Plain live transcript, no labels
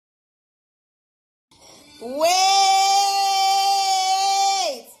Wait!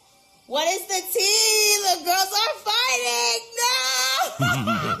 What is the tea? The girls are fighting! No!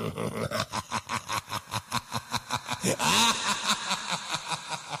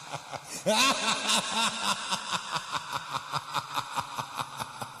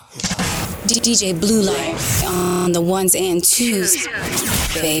 DJ Blue Light on the ones and twos,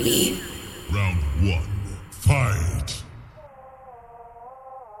 baby. Round 1, fight.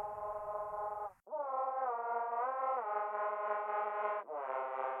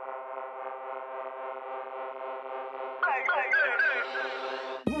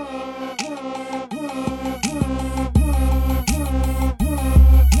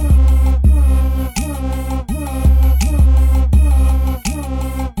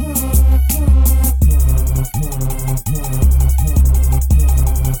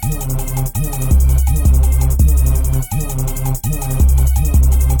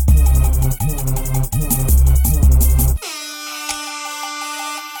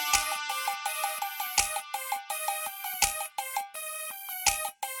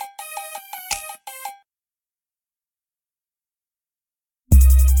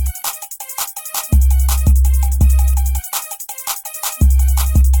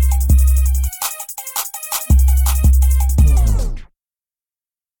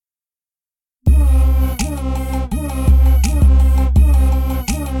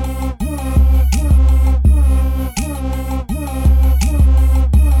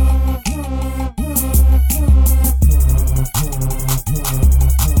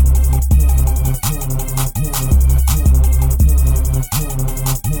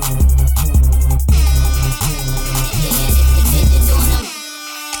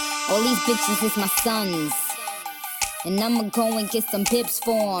 Bitches is my sons, and I'ma go and get some pips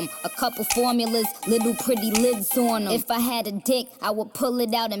for 'em. A couple formulas, little pretty lids on 'em. If I had a dick, I would pull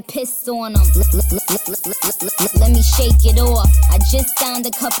it out and piss on 'em. Let me shake it off. I just signed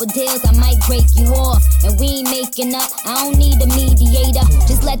a couple deals, I might break you off. And we ain't making up, I don't need a mediator.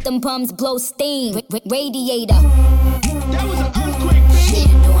 Just let them bums blow steam, radiator. That was an earthquake, bitch.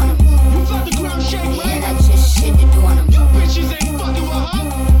 Shitted on 'em. You felt the ground shake, right? And I just shitted on 'em. You bitches ain't fucking with her.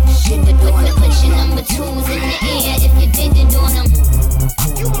 Put your number twos in the air if you did it on them.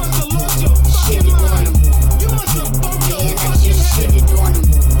 You must have lost your fucking mind. You must have bumped your fucking head.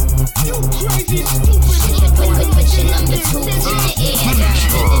 You crazy, stupid. Put your number twos in the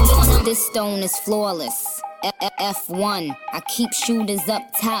air. This stone is flawless. F1. I keep shooters up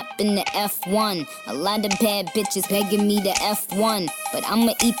top in the F1. A lot of bad bitches begging me to F1, but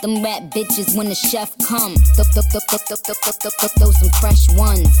I'ma eat them rat bitches when the chef come. Throw some fresh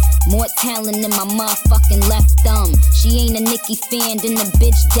ones. More talent than my motherfucking left thumb. She ain't a Nicki fan, then the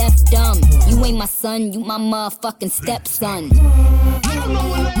bitch deaf dumb. You ain't my son, you my motherfucking stepson. I don't know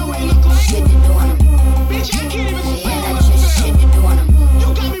what Larry look like. Shitted on him. Bitch, I can't even spell. And I just shitted on him. You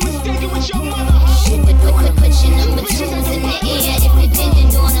got me mistaken with your mother, huh? Shitted on him. Put your number twos in the air if you did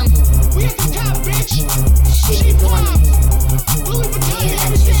it on him. We at the top, bitch. Shitted on him. Louis Vuitton, And I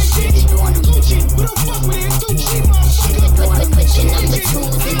just shitted on him. Gucci, we don't fuck with it. It's too cheap, motherfucker. Put your number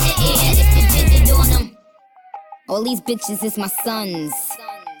twos in the air if you did it on him. All these bitches is my sons.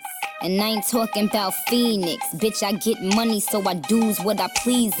 And I ain't talking about Phoenix. Bitch, I get money, so I do's what I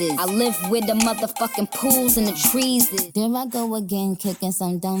pleases. I live where the motherfucking pools and the trees is. There I go again, kicking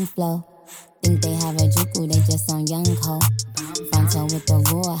some dumb flow. Think they have a juku, they just on young ho. Fronto with the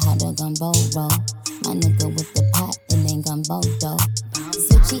roar, how the gumbo roll. My nigga with the pot, it ain't gumbo though.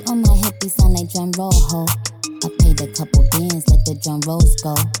 Switchy on my hippie, sound like drum roll ho. I paid a couple bands, let the drum rolls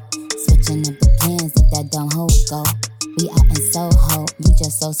go. Switching up the plans, let that dumb hoe go. We out in Soho, you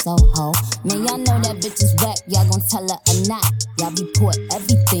just so ho. Man, y'all know that bitch is whack, y'all gon' tell her or not. Y'all report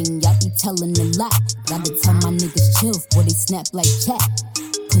everything, y'all be telling a lot. Gotta tell my niggas chill, boy, they snap like chat.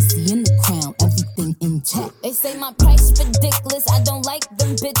 Pussy in the crown, everything intact. They say my price ridiculous, I don't like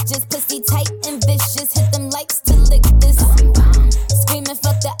them bitches. Pussy tight and vicious, hit them likes to lick this. Screaming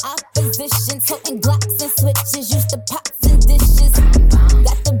fuck the opposition, toting Glocks and switches, used to pots and dishes.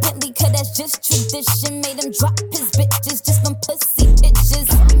 Got the Bentley, cause that's just tradition. Made him drop his bitches, just from pussy pictures.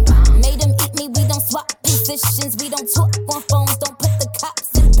 Made him eat me, we don't swap positions. We don't talk on phones, don't put the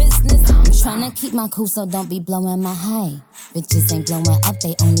cops in business. I'm tryna keep my cool, so don't be blowing my high. Bitches ain't blowing up,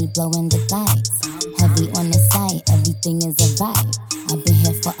 they only blowing the thighs. Heavy on the side, everything is a vibe. I've been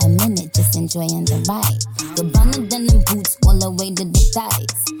here for a minute, just enjoying the ride. Gabbana denim boots all the way to the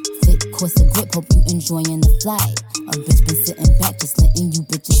thighs. Fit course of grip, hope you enjoying the flight. A bitch been sitting back, just letting you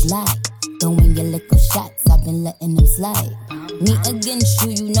bitches lie. Throwing your liquor shots, I've been letting them slide. Me against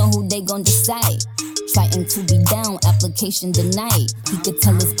you, you know who they gon' decide. Trying to be down, application denied. He could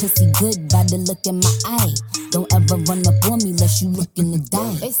tell his pussy good by the look in my eye. Don't ever run up on me unless you looking to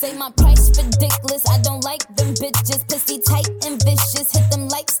die. They say my price ridiculous, I don't like them bitches. Pussy tight and vicious, hit them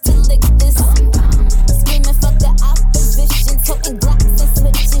likes to lick this. Screaming fuck the opposition, toting Glocks and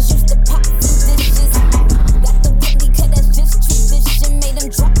switches, used to pop some dishes. Got the Bentley, cause that's just tradition. Made him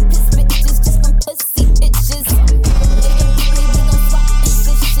drop his bitches just from pussy bitches. Made him tell me we don't swap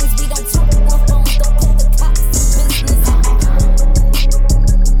positions, we don't talk on phones, don't put the cops in business.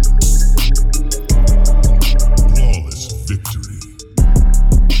 Flawless victory.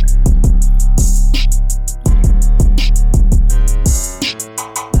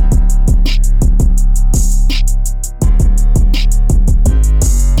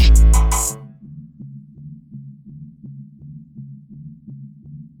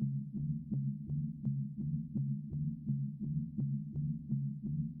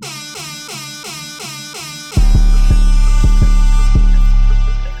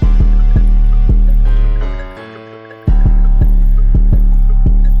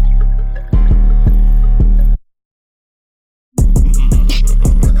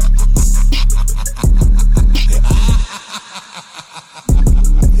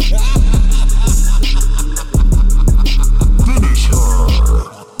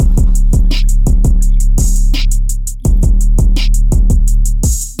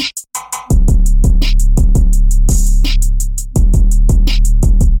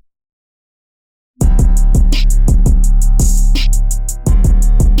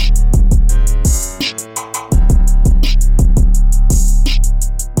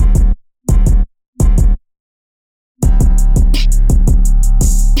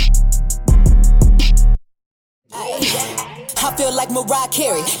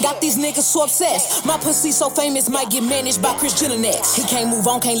 Got these niggas so obsessed. My pussy so famous, might get managed by Kris Jenner next. He can't move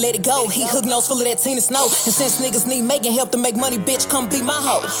on, can't let it go. He hook nose full of that Tina Snow. And since niggas need making help to make money, bitch, come be my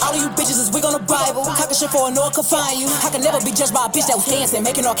hoe. All of you bitches is wig on the Bible. Talking shit for a no one can find you. I can never be judged by a bitch that was dancing,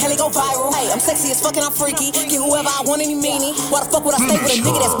 making R. Kelly go viral. Hey, I'm sexy as fuck and I'm freaky. Get whoever I want, any meanie. Why the fuck would I stay with a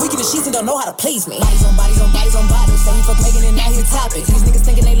nigga that's weak in the sheets and don't know how to please me? Bodies on bodies on bodies on bodies. Say he fuck making it, now he the topic. These niggas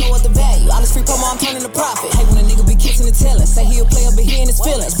thinking they lower the value. All this free promo, I'm turning to profit. Hey, when a nigga be kissing and telling, say he'll play up, but he in his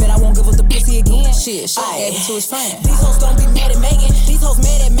feelings. Bet I won't give up the pussy again. Shit, gave it to his friend. These hoes don't be mad at Megan. These hoes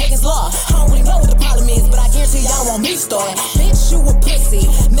mad at Megan's law. I don't really know what the problem is, but I guarantee y'all want me to start. Bitch, you a pussy.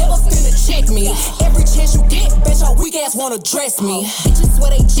 Never finna check me. Every chance you get, bitch, your weak ass wanna dress me. Bitches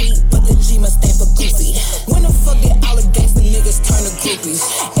swear they cheat, but the G must stand for goofy. When the fuck did all the gangsta niggas turn to groupies?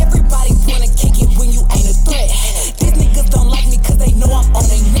 Everybody wanna kick it when you ain't a threat. These niggas don't like me cause they know I'm on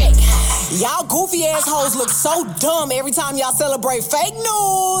their neck. Y'all goofy assholes look so dumb every time y'all celebrate fake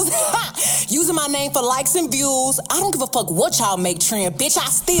news. Using my name for likes and views. I don't give a fuck what y'all make trend. Bitch, I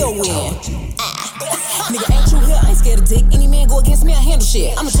still win. Nigga, ain't you here? I ain't scared of dick. Any man go against me, I handle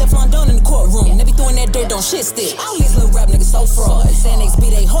shit. I'm a Teflon Don in the courtroom. They be throwing that dirt, don't shit stick. All these little rap niggas so fraud. Saying niggas be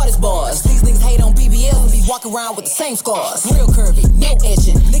they hardest bars. These niggas hate on BBL and be walking around with the same scars. Real curvy, no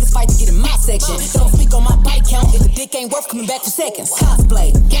etching. Niggas fight to get in my section. Don't speak on my body count if the dick ain't worth coming back for seconds.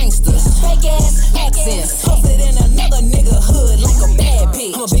 Cosplay, gangsters, fake ass accents. Posted in another nigga hood like a bad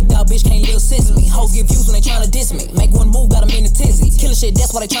bitch. I'm a big dog bitch, can't live since me. Hoes get views when they tryna diss me. Make one move, got them in a tizzy. Killing shit,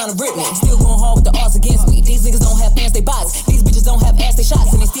 that's why they tryna rip me. Still going hard with the odds against me. These niggas don't have fans, they bots. These bitches don't have ass, they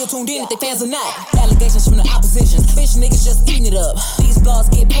shots. And they still tuned in if they fans or not. Allegations from the opposition. Bitch niggas just eating it up. These blogs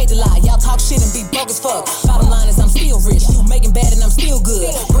get paid to lie. Y'all talk shit and be broke as fuck. Bottom line is I'm still rich. You making bad and I'm still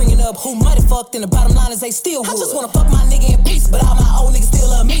good. Bringing up who might have fucked and the bottom line is they still would. I just wanna fuck my nigga in peace, but all my old niggas still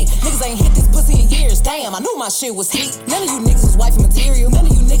love me. Niggas ain't hit this pussy in years. Damn, I knew my shit was heat. None of you niggas was wifey material. None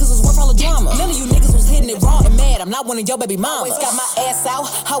of you niggas was worth all the drama. None of you niggas was hitting it raw and mad. I'm not one of your baby mamas. Always got my ass out.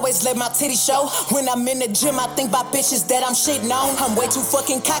 Always let my titty show. When I'm in the gym, I think about bitches that I'm shitting on. I'm way too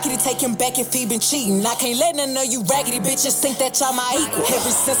fucking cocky to take him back if he been cheating. I can't let none of you raggedy bitches think that y'all my equal. Ever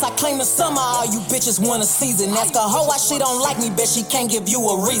since I claimed the summer, all you bitches want a season. Ask a hoe why she don't like me, bet she can't give you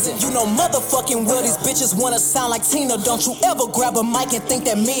a reason. You know motherfucking well these bitches wanna sound like Tina. Don't you ever grab a mic and think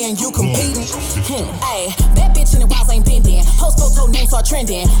that me and you competing. Ayy, that bitch in the walls ain't been there. Host photo names start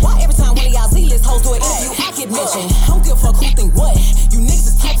trending. Why every time one of y'all Z-list hoes do an interview, I get mentioned? I don't give a fuck who think what. You niggas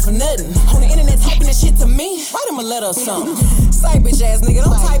is typing for nothing. On the internet typing that shit to me. Write him a letter or something. Say bitch ass nigga,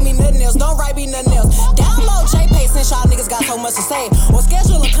 don't type me nothing else. Don't write me nothing else. Download JPay since y'all niggas got so much to say. Or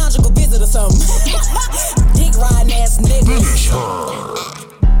schedule a conjugal visit or something. Dick riding ass nigga.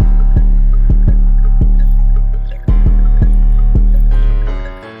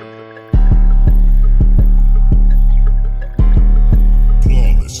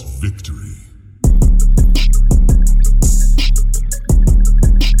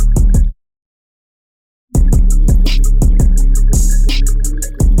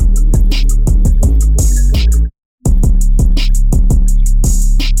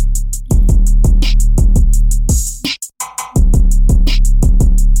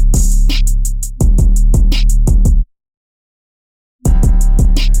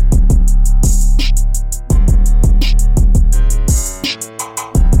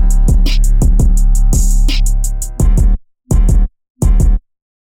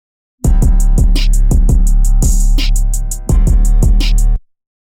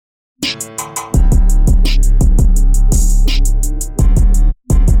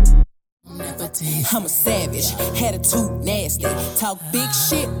 savage. Attitude nasty. Talk big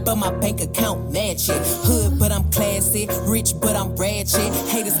shit, but my bank account match it. Hood, but I'm classy. Rich, but I'm ratchet.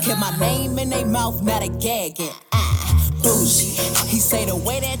 Haters kept my name in their mouth, not a gagging. Bougie. He say the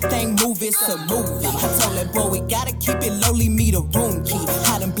way that thing move, it's a movie. I told that boy we gotta keep it lowly, me the room key.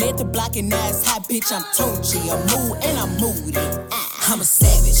 I done bled the block and now it's hot, bitch, I'm Tunchi. I'm mood and I'm moody. I'm a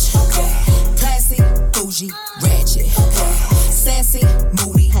savage. Classy, bougie, ratchet. Sassy,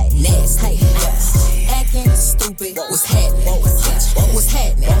 moody, nasty. Acting stupid, what's happening? What's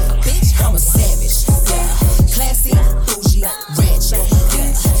happening? Bitch, I'm a savage. Classy, bougie, ratchet.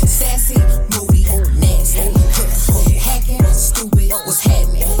 Sassy, moody, nasty. Hacking, stupid, what's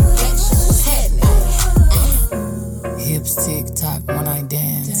happening? What's happening? Hips tick tock when I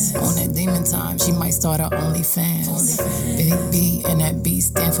dance. On that demon time, she might start her OnlyFans. Big B and that B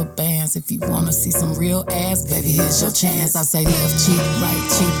stand for bands. If you wanna see some real ass, baby, here's your chance. I say left cheek, right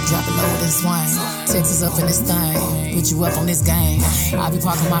cheek, drop it low with this swing. Texas up in this thing, put you up on this game. I be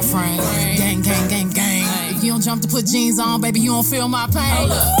parking my frame, gang, gang, gang, gang. If you don't jump to put jeans on, baby, you don't feel my pain.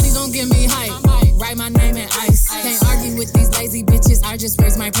 Please don't give me hype. Write my name in ice. Can't argue with these lazy bitches, I just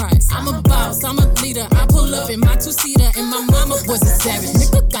raise my price. I'm a boss, I'm a leader. I pull up in my two-seater, and my mama was a savage.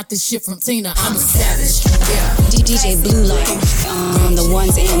 Nigga got this shit from Tina, I'm a savage. Yeah. DJ Blue Light on the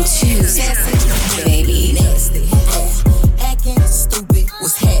ones and twos. Baby. Nasty. Acting stupid,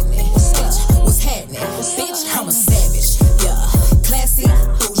 what's happening? What's happening? Bitch, I'm a savage. Yeah. Classy,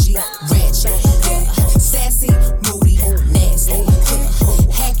 bougie, ratchet. Yeah. Sassy, moody, nasty.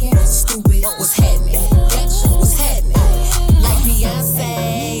 Hacking, stupid, what's happening? What's happening? Like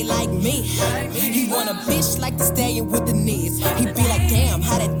Beyonce, like me. He want a bitch like the Stallion with the knees. He be like, damn,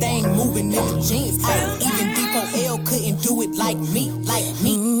 how that thing moving in the jeans. Even D4L couldn't do it like me, like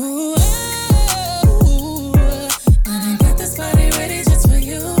me. Ooh, I done got this body ready just for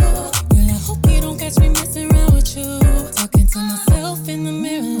you. Girl, I hope you don't catch me messing around with you. Talking to myself in the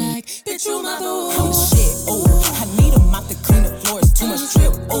mirror like, bitch, you my boo. I'm the shit, ooh. I need a mop to clean the floors, too much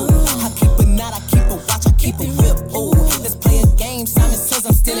drip, ooh. I keep a knot, I keep a watch, I keep a whip, ooh. Let's play a game, Simon says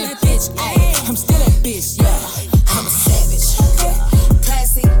I'm still that bitch, ayy. I'm still that bitch, yeah. I'm a savage,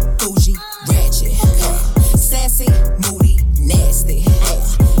 classy, bougie, ratchet, sassy, moody, nasty,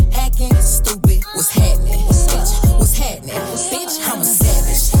 acting stupid, what's happening? What's happening? Bitch, I'm a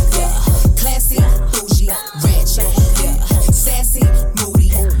savage, classy, bougie, ratchet, sassy, moody,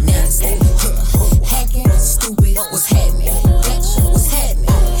 nasty, hacking, stupid, what's happening? What's happening?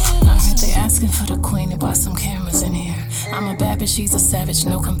 I heard they asking for the queen to buy some cameras in here. I'm a bad bitch, she's a savage,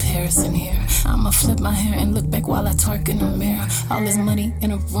 no comparison here. I'ma flip my hair and look back while I twerk in the mirror. All this money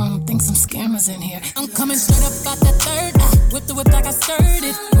in a room, think some scammers in here. I'm coming straight up out that third. Whip the whip like I stirred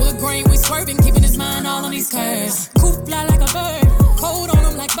it. Wood grain, we swerving, keeping his mind all on these curves. Coop fly like a bird, cold on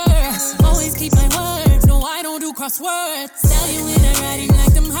him like birds. Always keep my word, no I don't do crosswords. Stallion with a riding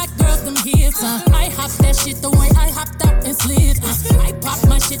like them hot girls, them hits. I hop that shit the way I hopped out and slid. I pop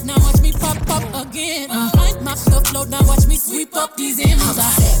my shit, now watch me pop up again. I mop the float, now watch me sweep up these M's. I'm a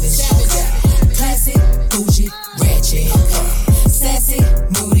savage, classy, bougie, ratchet, sassy,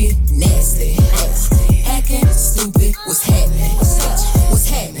 moody, nasty, acting stupid, what's happening? What's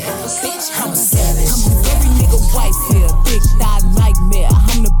happening? Bitch, I'm a savage. Every nigga wife here, big thigh nightmare.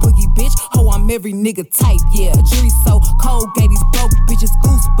 I'm the boogie bitch, ho, I'm every nigga type, yeah. Jury so cold, gave these broke bitches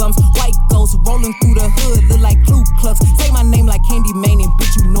goosebumps. White ghosts rolling through the hood, look like Ku Klux. Say my name like Candy Mane and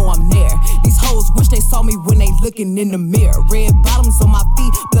bitch, you know I'm there. These hoes wish they saw me when they looking in the mirror. Red bottoms on my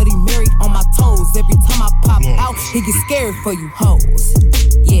feet, Bloody Mary on my toes. Every time I pop out, he get scared for you hoes.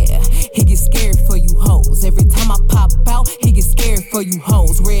 Yeah, he get scared for you hoes. Every time I pop out, he get scared for you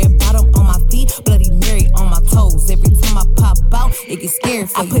hoes. Red bottom on my feet, Bloody Mary on my toes. Every time I pop out, it get scared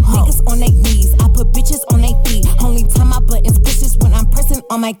for you hoes. I put niggas on their knees, I put bitches on their feet. Only time my buttons pushes when I'm pressing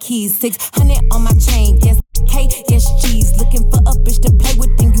on my keys. 600 on my chain, yes K, yes G's. Looking for a bitch to play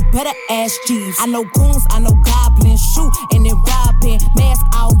with, then you better ask G's. I know goons, I know goblins, shoot and then robbing. Mask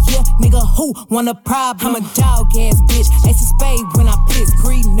out, yeah, nigga who want a problem? I'm a dog ass bitch, ace of spade when I piss.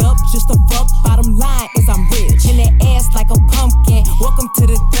 Green up just to fuck, bottom line is I'm rich. In that ass like a pumpkin, welcome to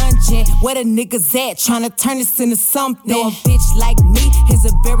the dungeon. Where the niggas at, tryna turn this into something. Know a bitch like me is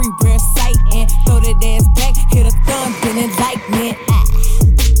a very rare sight. And throw that ass back, hit a thunder and lightning.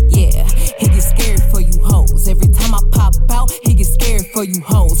 Yeah, he get scared for you hoes. Every time I pop out, he get scared for you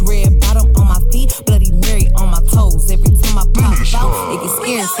hoes. Red bottom on my feet, Bloody Mary on my toes. Every time I pop out, it get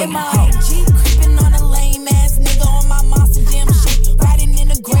scared for you hoes. Jeep creeping on a lame ass nigga on my monster jam shit. Riding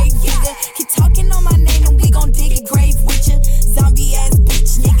in a grave digger. He talking on my name and we gon' dig a grave with ya. Zombie ass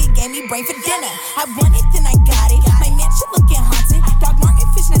bitch nigga gave me brain for dinner. I want it, then I got it. My mansion looking haunted. Dog Martin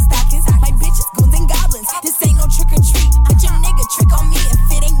fishing in stockings. My bitch is goons and goblins.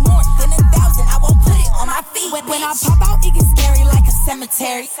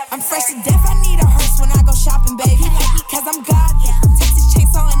 cemetery. I'm fresh to death, I need a hearse when I go shopping, baby. Cause I'm godly. Texas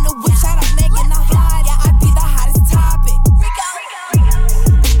chainsaw in the whip, shout out Megan the hot. Yeah, I be the hottest topic.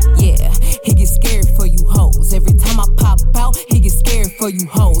 Yeah, he get scared for you hoes. Every time I pop out, he get scared for you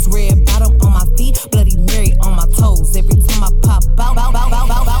hoes. Red bottom on my feet, Bloody Mary on my toes. Every time I pop out,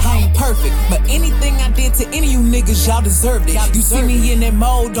 I ain't perfect, but anything I did to any of you niggas, y'all deserved it. You see me in that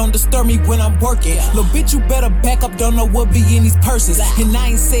mode, don't disturb me when I'm working. Little bitch, you better back up, don't know what be in these purses. And I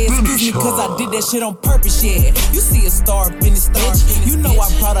ain't say excuse me cause I did that shit on purpose, yeah. You see a star up in this bitch, you know I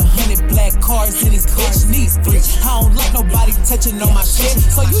brought 100 black cars in this bitch. Knees free, I don't like nobody touching on my shit,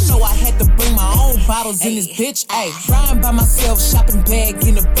 so you know I had to bring my own bottles in this bitch. Ayy, riding by myself, shopping bag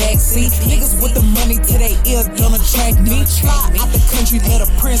in the backseat. Niggas with the money to they ear don't attract me. Fly out the country, let a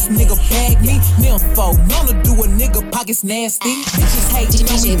prince nigga bag me. Nympho, known to do a nigga pockets nasty. Bitches hate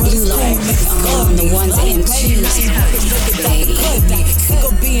DJ Blue Light on the ones and twos. Sick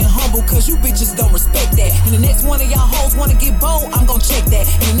of being humble cause you bitches don't respect that. And the next one of y'all hoes wanna get bold, I'm gon' check that.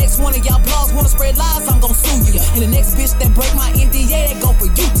 And the next one of y'all blogs wanna spread lies, I'm gon' sue you. And the next bitch that break my NDA, that go for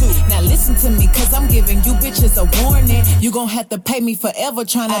you too. Now listen to me cause I'm giving you bitches a warning. You gon' have to pay me forever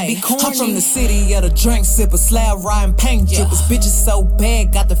tryna be corny. I'm from the city of the drink sipper, slab riding paint drippers. Bitches so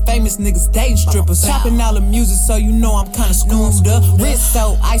bad, got the famous niggas dating strippers. Chopping all the music so you know I'm kinda screwed up. Wrist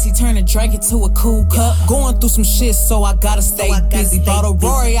so icy, turn a drink into a cool cup. Going through some shit so I gotta stay busy. Bought a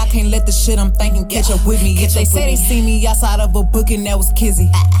Rory, I can't let the shit I'm thinking catch up with me. If they say they see me outside of a booking, that was kizzy.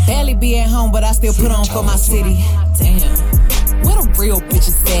 Barely be at home, but I still put on for my city. Damn, where the real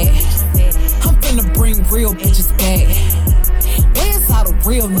bitches at? I'm finna bring real bitches back. Where's all the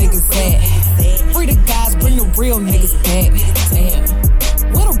real niggas at? Free the guys, bring the real niggas back. Damn,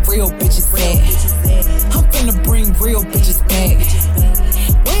 where the real bitches at? I'm finna bring real bitches back.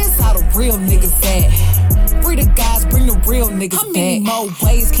 Where's all the real niggas at? Free the guys, bring the real niggas back. How many more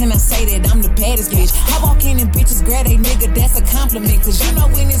ways can I say that I'm the baddest bitch? I walk in and bitches grab they nigga, that's a compliment. Cause you know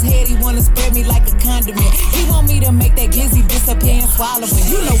in his head he wanna spread me like a condiment. He want me to make that glizzy disappear and swallow it.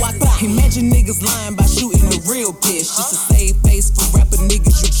 You know I thought. Imagine niggas lying by shooting the real bitch just to save face for rapper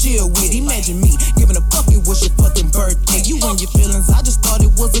niggas you chill with. Imagine me giving a fuck it was your fucking birthday. You and your feelings, I just thought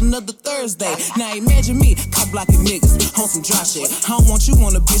it was another Thursday. Now imagine me cop blocking niggas on some dry shit. I don't want you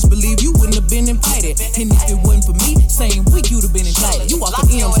on a bitch, believe you wouldn't have been invited. And if it wasn't for me, same week you'd have been indicted. You walk the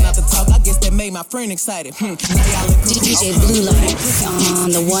M's not the talk, I guess that made my friend excited. Now y'all DJ Blue Light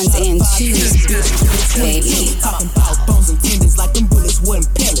on the ones and twos. Talking about bones and tendons like them bullets wasn't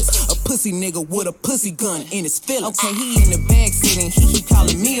pellets. A pussy nigga with a pussy gun in his feelings. Okay, he in the back sitting, he keep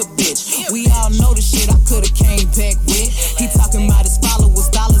calling me a bitch. We all know the shit I could've came back with. He talking about his followers,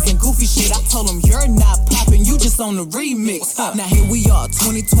 dollars and goofy shit. I told him you're not popping, you just on the remix. Now here we are,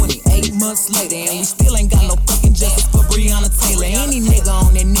 2020, 8 months later, and we still ain't got no fucking justice for Breonna Taylor. Any nigga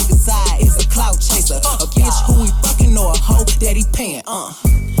on that nigga side is a clout chaser. A bitch who he fucking or a hoe that he paying.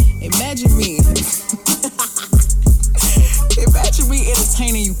 Imagine me. Imagine me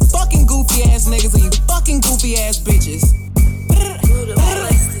entertaining you fucking goofy ass niggas and you fucking goofy ass bitches.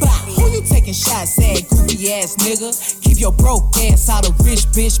 Who you taking shots at, goofy ass nigga? Keep your broke ass out of rich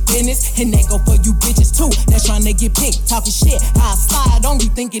bitch business. And that go for you bitches too, that's trying to get picked. Talking shit, I'll slide on you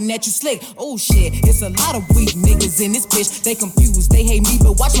thinking that you slick. Oh shit, it's a lot of weak niggas in this bitch. They confused, they hate me,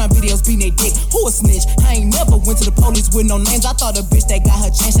 but watch my videos beat they dick. Who a snitch? I ain't never went to the police with no names. I thought a bitch that got her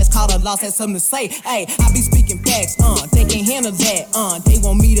chance, that's called a loss, had something to say. Hey, I be speaking facts, they can't handle that, they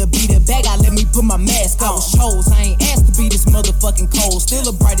want me to be the bad guy, let me put my mask on. I was chose, I ain't asked to be this motherfucking cold. Still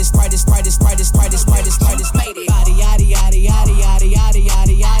the brightest lady. Body yaddy yaddy yaddy yaddy yaddy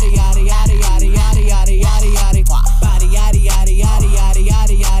yaddy yaddy yaddy yaddy yaddy yaddy yaddy yaddy yaddy. Body yaddy yaddy yaddy yaddy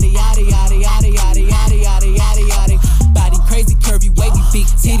yaddy yaddy yaddy yaddy yaddy yaddy yaddy yaddy yaddy yaddy. Body crazy curvy wavy big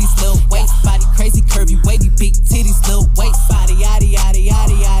titties little waist. Body crazy curvy wavy big titties little waist. Body yaddy yaddy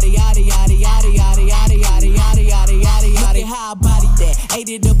yaddy yaddy yaddy yaddy yaddy yaddy yaddy yaddy yaddy yaddy yaddy. Look at how I body that, ate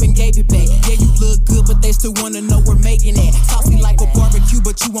it up and gave it back. Yeah, you look good, but they still wanna know we're making that. Saucy like a barbecue,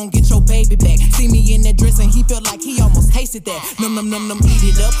 but you won't get your baby back. See me in that dress and he felt like he almost tasted that. Num, eat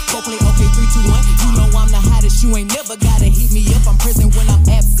it up. Go play okay, 3, 2, 1. You know I'm the hottest, you ain't never gotta heat me up. I'm present when I'm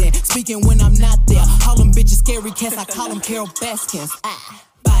absent, speaking when I'm not there. All them bitches scary cats, I call them Carol Baskins.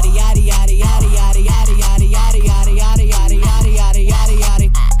 Body yaddy yaddy yaddy yaddy yaddy yaddy yaddy yaddy yaddy yaddy yaddy yaddy yaddy yaddy.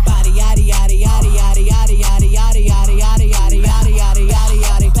 Body yaddy yaddy yaddy yaddy yaddy yaddy yaddy yaddy yaddy yaddy yaddy yaddy yaddy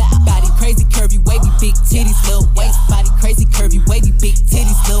yaddy. Body crazy curvy wavy big titties little waist. Body crazy curvy wavy big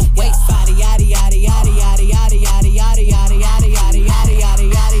titties little waist. Body yaddy yaddy yaddy yaddy yaddy yaddy yaddy yaddy yaddy yaddy yaddy yaddy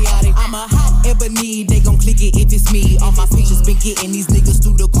yaddy yaddy. I'm a hot ebony, they gon' click it if it's me. All my features been getting these niggas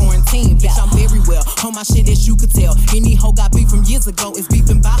through the quarantine. Bitch, I'm very well on my shit as you could tell. Any hoe got beef from years ago, it's beef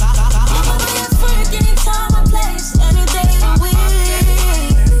talking about. I'ma be a freak anytime I place, any day of the week.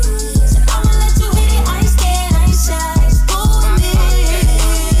 So I'ma let you hit it, I ain't scared, I ain't shy, it's cool with me.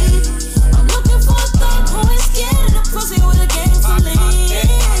 I'm looking for a thug who ain't scared of the pussy with a game to lean.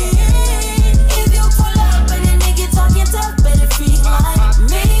 If you pull up and a nigga talking tough, better freak like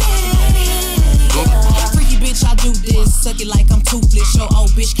me. Freaky bitch, I do this, suck it like I'm toothless. Your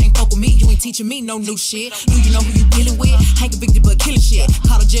old bitch can't fuck with me, you ain't teaching me no new shit. Do you know who you dealing with? Ain't convicted but killing shit.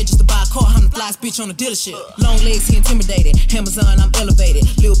 Call a judge just to buy a car, I'm the flyest bitch on the dealership. Long legs, he intimidated. Amazon, I'm elevated.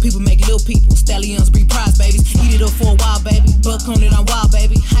 Little people make little people. Stallions breed prize babies. Eat it up for a while, baby. Buck on it, I'm wild,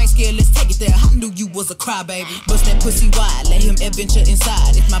 baby. I ain't scared, let's take it there. I knew you was a crybaby. Bust that pussy wide, let him adventure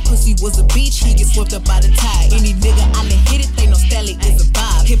inside. If my pussy was a beach, he get swept up by the tide. Any nigga I let hit it, they know Stallion is a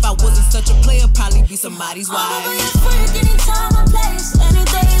vibe. If I wasn't such a player, probably be somebody's wife. I'ma be a freak anytime I place, any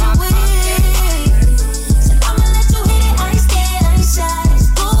day of the week. So I'ma let you hit it, I ain't scared, I ain't shy, it's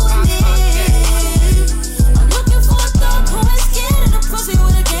cool with me. I'm looking for a thug who ain't scared of the pussy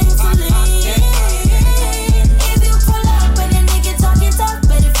with a game to lean. If you pull up and a nigga talking tough,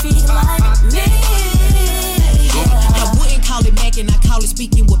 better feel like me. I wouldn't call it macking, I call it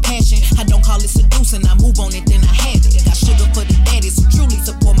speaking with passion. I don't call it seducing, I move on it, then I have it. Got sugar for the daddies who truly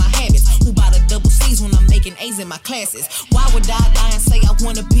support my habits. Who buy the double C's when I'm making A's in my classes? Why would I lie and say I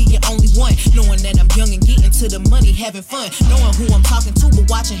wanna be your only one? Knowing that I'm young and getting to the money, having fun. Knowing who I'm talking to, but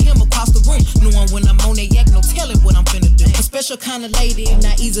watching him across the room. Knowing when I'm on that yak, no telling what I'm finna do. A special kind of lady,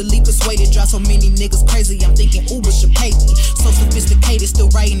 not easily persuaded. Drive so many niggas crazy, I'm thinking Uber should pay me. So sophisticated, still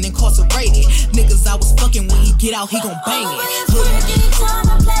writing incarcerated. Niggas I was fucking, when he get out, he gon' bang it. Anytime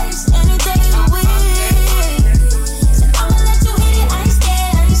I place, any day of the week. So I'ma let you hit it, I ain't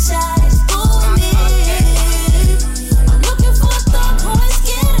scared, I ain't shy, it's cool with me. I'm looking for a thug who ain't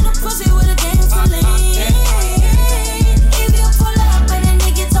scared of the pussy with a game to lean. If you pull up and a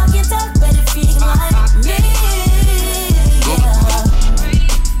nigga talking tough, better feel like me.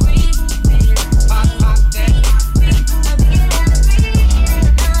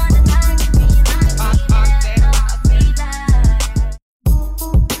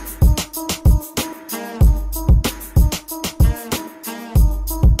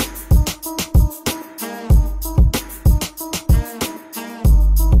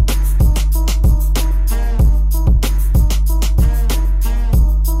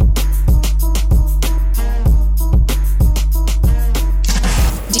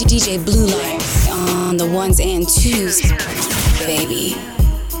 DJ Blue Light on the ones and twos, baby.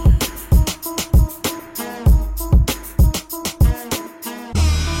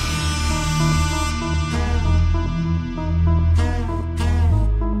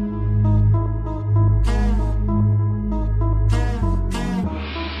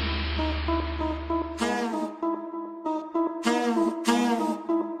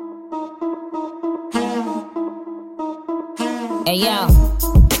 Hey yo,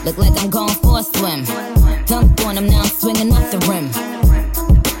 look like I'm going for a swim. Dunked on him, now I'm swinging off the rim.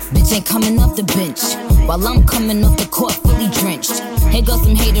 Bitch ain't coming off the bench, while I'm coming off the court fully drenched. Here goes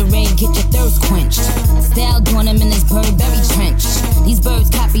some haterade, get your thirst quenched. Style doing him in this Burberry trench. These birds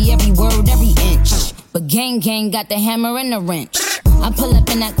copy every word, every inch. But gang got the hammer and the wrench. I pull up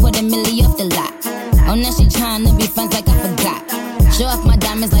in that $250,000 off the lot. Oh, now she tryna be friends like I forgot. Show off my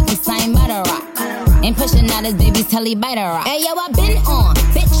diamonds like I'm signed by the Rock. Ain't pushing out his baby's telly by the Rock. Hey yo, I been on,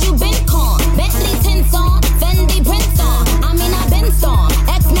 bitch you been con. Bentley tints on, Fendi prints on. I mean I been storm,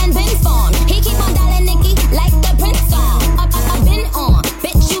 X-Men been formed. He keep on dialing Nicki like the Prince song. I been on,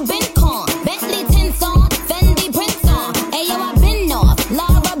 bitch you been con. Bentley tints on, Fendi prints on. Hey yo, I been off,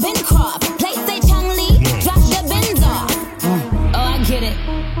 Laura been Croft. Play say Chang Lee, drop the Benz off. Oh I get it.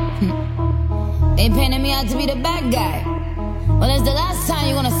 They painted me out to be the bad guy. Well, it's the last time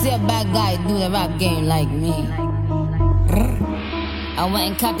you're gonna see a bad guy do the rap game like me. I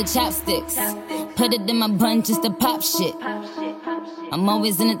went and copped the chopsticks, put it in my bun just to pop shit. I'm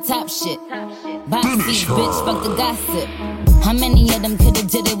always in the top shit. Boxy bitch, fuck the gossip. How many of them could've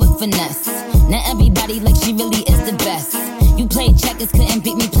did it with finesse? Now everybody like she really is the best. You played checkers, couldn't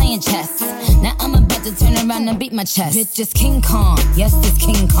beat me playing chess. Now I'm about to turn around and beat my chest. Bitch is King Kong, yes this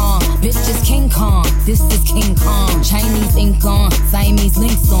King Kong. Bitch is King Kong, this is King Kong. Chinese ink on, Siamese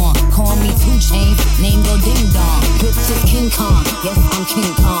links on. Call me 2 Chainz, name go ding dong. Bitch is King Kong, yes I'm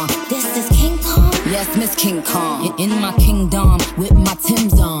King Kong. This is King Kong. Yes Miss King Kong, in my kingdom with my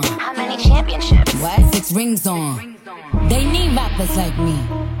Timbs on. How many championships? What? 6 rings on. They need rappers like me.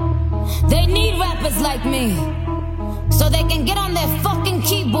 They need rappers like me. So they can get on their fucking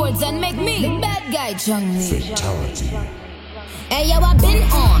keyboards and make me the bad guy, Chung Lee. Fatality. Ayo, I been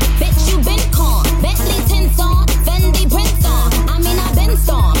on, bitch, you been con. Bentley tints on, Fendi prints on. I mean, I been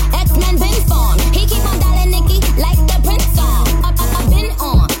storm, X-Men been formed. He keep on dialing Nicki like the Prince song. I been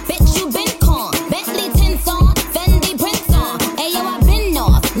on, bitch, you been con. Bentley tints on, Fendi prints on. Ayo, I been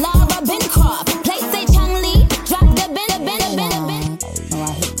north, Lara been croft. Place say Chung Lee, drop the bin. So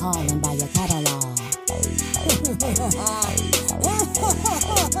I hit calling by your catalog.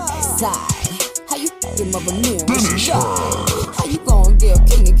 Sigh, how you f***ing mother near when she die? How you gon' get a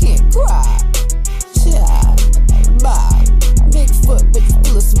king and can't cry? Child, bye. Big foot, but you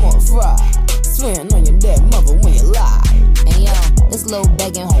still a small fry. Swearing on your dead mother when you lie. Hey yo, this little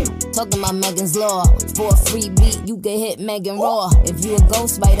begging hoe, talking about Megan's Law. For a free beat, you get hit Megan Raw. If you a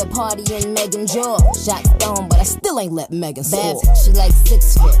ghost, write a party in Megan's jaw. Shot thrown, but I still ain't let Megan soar. Babs, she like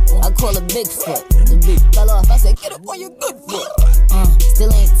 6 foot, I call her Bigfoot. The beat fell off, I said get up on your good foot.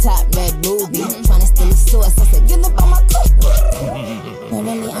 Still ain't top red booby. Tryna steal a source, I said get up on my cookbook. But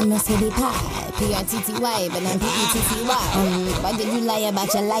really, I'm a city pie. P-R-T-T-Y, but I'm P-E-T-T-Y. Why did you lie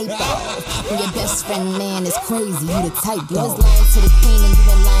about your life though? When your best friend man is crazy, you the type though. You was lying to the queen and you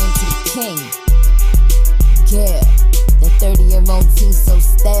been lying to the king. Yeah, the 30-year-old tea so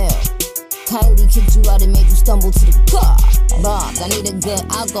stale. Kylie kicked you out and made you stumble to the car. Bobs, I need a good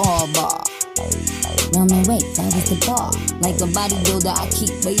alcohol bar. Roman, wait, that was the bar. Like a bodybuilder, I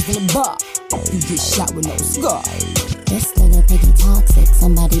keep raising the bar. You get shot with no scar. This little piggy toxic,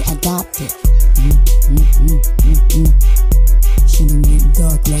 somebody adopt it. Shouldn't get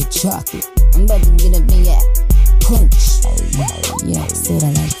dark like chocolate. I'm about to get up in your Crunch. Yeah, sorta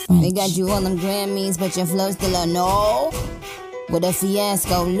like French. They got you all them Grammys, but your flow still a no. With a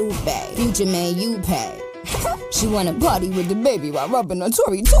fiasco, Lupe. Future man, you pay. She wanna party with the baby while rubbing a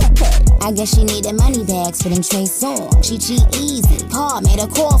Tory toupee. I guess she needed money bags for them Trey songs. She cheat easy, Paul made a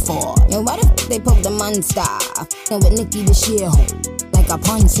call for. Yo, why the f they poke the monster? And with Nicki the shithole, like a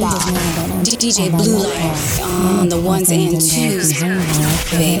porn star. DJ Blue Light on the ones and twos,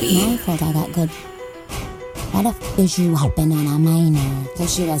 baby. I got good. Why the f is you hopping on a minor?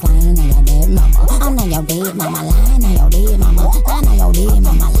 Cause she was lying on your dead mama. I know your dead mama, lying on your dead mama. I know your dead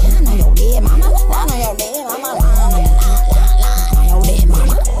mama, lying on your dead mama. I know your dead mama, lying on your dead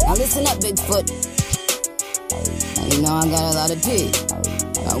mama. Now listen up, Bigfoot. Now you know I got a lot of tea.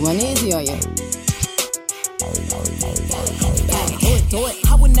 I went easy on you. Do it.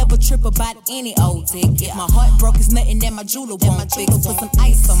 I would never trip about any old dick. If my heart broke, it's nothing that my jeweler won't fix. Put some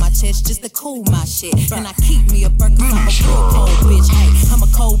ice on my chest just to cool my shit. And I keep me a burger, cause I'm a real cold bitch. Ay, I'm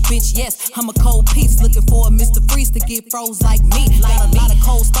a cold bitch, yes, I'm a cold piece. Looking for a Mr. Freeze to get froze like me. Got a lot of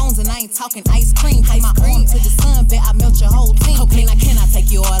cold stones and I ain't talking ice cream. Take my arm to the sun, bet I melt your whole team. Okay, now can I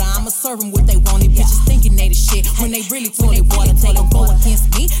take your order? I'ma serve them what they wanted. Bitches thinking they the shit when they really toilet water. They gon' go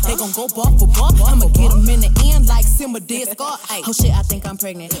against me, they gon' go bar for bar. I'ma get them in the end like Simba did Scar. Oh shit, I think I'm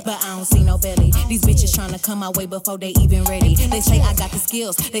pregnant, but I don't see no belly. These bitches tryna come my way before they even ready. They say I got the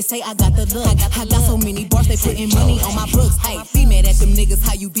skills, they say I got the look. I got so many bars, they putting money on my books. Hey, be mad at them niggas,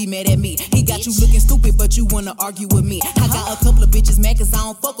 how you be mad at me? He got you looking stupid, but you wanna argue with me. I got a couple of bitches mad cause I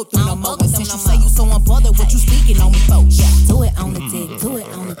don't fuck with them no more. And since you say you so unbothered, what you speaking on me for? Yeah. Do it on the dick, do it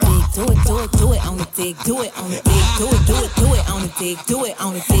on the dick, do it on the dick, do it on the dick, do it on the dick, do it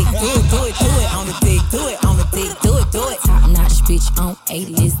on the dick, do it on the dick, do it on the dick, do it. Top notch bitch on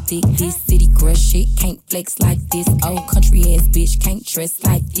 80 this dick. This city girl shit can't flex like this. Old country ass bitch can't dress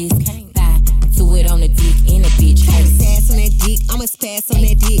like this. Bye. Do it on the dick in a bitch. Sass on that dick, I'ma spaz on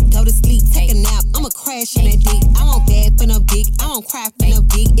that dick. Go to sleep, take a nap, I'ma crash on that dick. I won't bad for no dick, I won't cry for no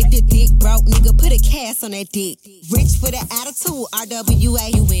dick. If the dick broke, nigga, put a cast on that dick. Rich with an attitude,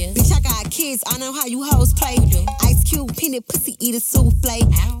 RWA. You will. Bitch, I got kids, I know how you hoes play. Ice Cube, peanut pussy, eat a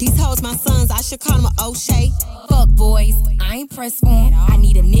souffle. These hoes my sons, I should call them a O'Shea. Fuck boys, I ain't pressed for 'em. I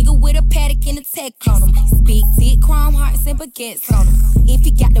need a nigga with a paddock and a tech on him. Big dick, chrome hearts and baguettes on him. If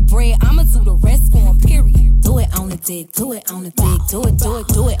he got the bread, I'ma do the rest for him, period. Do it on the dick, do it on the dick, do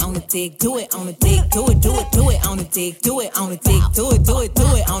it on the dick, do it on the dick, do it on the dick, do it on the dick, do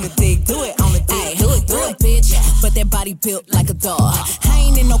it on the dick, do it on the dick, do it, bitch. But that body built like a dog. I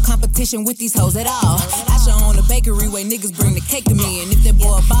ain't in no competition with these hoes at all. I should own a bakery where niggas bring the cake to me. And if that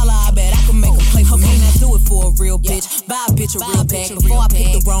boy a baller, I bet I can make him play for me. Now do it for a real bitch, buy a bitch a real bag. Before I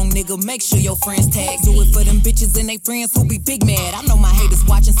pick the wrong nigga, make sure your friends tag. Do it for them bitches and they friends who be big mad. I know my haters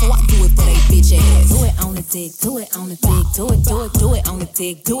watching, so I do it for they bitch ass. Do it on the dick, do it on the dick, do it on the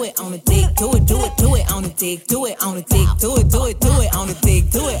dick, do it on the dick, do it on the dick, do it on the dick, do it on the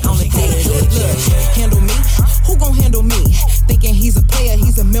dick, do it on the dick. Look, handle me, who gon' handle me? Thinking he's a player,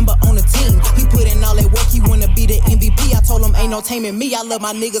 he's a member on the team. He put in all that work, he wanna be the MVP. I told him ain't ain't no taming me. I love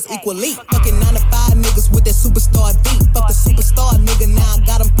my niggas equally. Fucking 9 to 5 niggas with that superstar beat. Fuck the superstar nigga, now I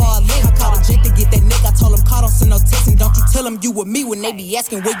got him far lit. I called a jet to get that nigga. I told him, call, don't send no text. And don't you tell him you with me when they be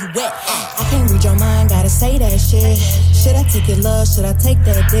asking where you at. I can't read your mind, gotta say that shit. Should I take your love? Should I take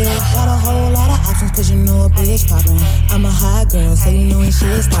that dick? Got a whole lot of options, cause you know a bitch poppin'. I'm a high girl, so you know when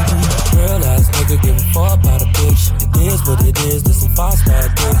shit's stoppin'. Real ass nigga give a fuck about a bitch. It is what it is, this some 5-star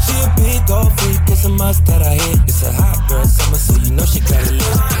dick. She a big old freak, it's a must that I hit. It's a hot girl summer, so you know she got it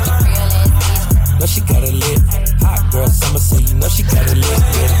lit. Know she got it lit. Hot girl summer, so you know she got it lit.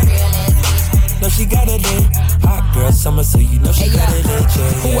 Know she got it lit. Hot girl summer, so you know she got it lit.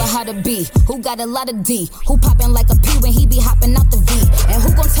 Yeah. Who a how to be? Who got a lot of D? Who poppin' like a P when he be hopping out the V? And who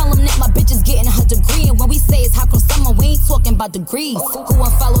gon' tell him that my bitch is getting her degree? And when we say it's hot girl summer, we ain't talking about degrees. Who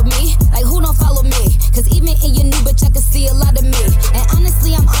won't follow me? Like who don't follow me? Cause even in your new bitch I can see a lot of me. And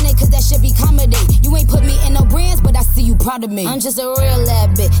honestly I'm on it cause that shit be comedy. You ain't put me in no brands but I see you proud of me. I'm just a real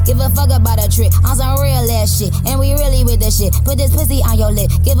ass bitch, give a fuck about a trick. I'm some real ass shit and we really with the shit. Put this pussy on your lip,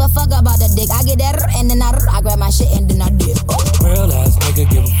 give a fuck about the dick. I get that and then I grab my shit and then I dip. Real ass nigga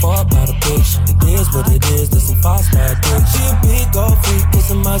give a fuck about a bitch. It is what it is, this some 5-star dick. She a big old freak, it's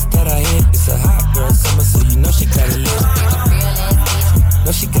a must that I hit. It's a hot girl summer, so you know she got it lit.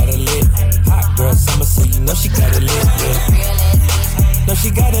 Know she got it lit. Hot girl summer, so you know she got it lit. Know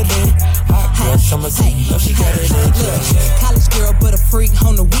she got it lit. Hot girl summer, so you know she got it lit. College girl, but a freak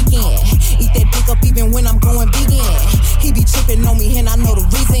on the weekend. Eat that dick up even when I'm going vegan. He be tripping on me and I know the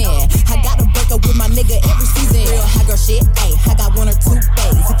reason. I gotta break up with my nigga every season. Real high girl shit, ayy. I got 1 or 2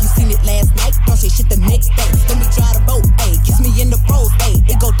 days. If you seen it last night, don't say shit the next day. Let me drive the boat, ayy. Kiss me in the pros, ayy.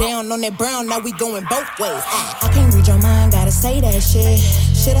 It go down on that brown, now we going both ways. I can't read your mind, gotta say that shit.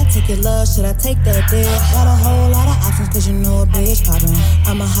 Should I take your love? Should I take that dick? Got a whole lot of options, cause you know a bitch poppin'.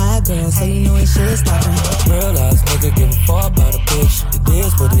 I'm a high girl, so you know when shit's stoppin'. Real ass nigga give a fuck about a bitch. It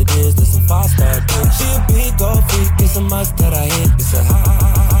is what it is, this some 5-star dick. She a big old freak, it's a must that I hit. It's a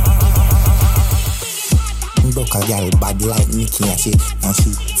broke a gal bad like Nicki and she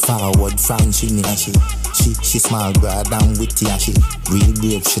forward Frenchie and she small broad and witty and she real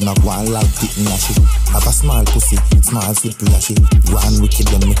brave, she not one like Pitney and she have a small pussy, small slippery and she one wicked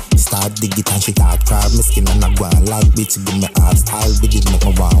when me start dig it and she start carve me skin and I go on like bitch give me hard style with it make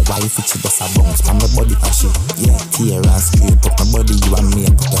me want wife it she just a bounce from my body and she tear and scrape up my body you and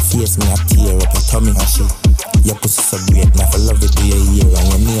me put your face me a tear up your tummy and she your pussy so great me for love it to your ear and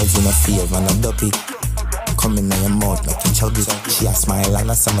your nails in a fave and a duppy come in your mouth like you chug it. She a smile and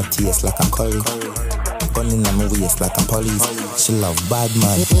a summer taste like a curry. Gun in my waist like a police. She love bad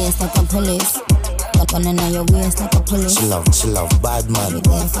man. Waist like a police. Gun in your waist like a police. She love bad man.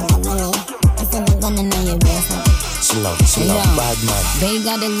 Waist like a police. Gun in your waist like a She love bad man. They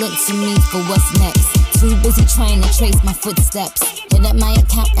gotta look to me for what's next. Too busy trying to trace my footsteps. Hit up my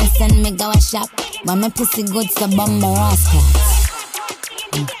account and send me go a shop. Why my pussy good to bummer ass cats.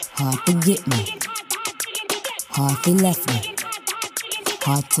 Hard to get me. Hard to left me,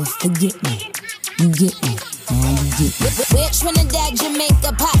 hard to forget me. You get me, now you get me. We're Trinidad,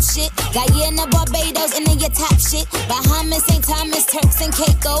 Jamaica, pop shit. Guyana, Barbados, and then your top shit. Bahamas, St. Thomas, Turks and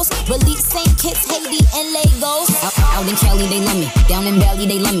Caicos. Belize, St. Kitts, Haiti, and Lagos. Out in Cali, they love me. Down in Bali,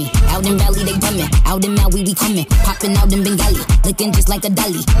 they love me. Out in Valley, they dumb me. Out in Maui, we coming. Popping out in Bengali. Looking just like a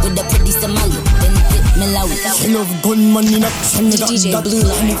dolly. With a pretty Somali. Then hit Malawi. She love gunman in action. DJ Blue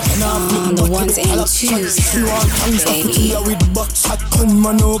Light on the ones and twos. She want baby with butt shot.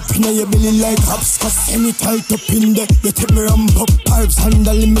 Gunman up in your belly like hops. Cause any tight up in there. You take me ramp up. Pipes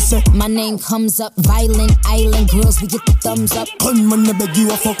handle me say. My name comes up. Violent island girls, we get the thumbs up. Gunman never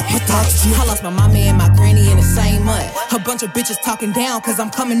give a fuck. I lost my mama and my granny in the same month. A bunch of bitches talking down cause I'm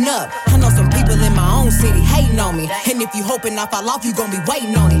coming up. I know some people in my own city hating on me. And if you hoping I fall off, you gon' be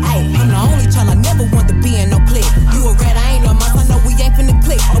waiting on it. Ay, I'm the only child I never want to be in no clique. You a rat, I ain't no mouse, I know we ain't finna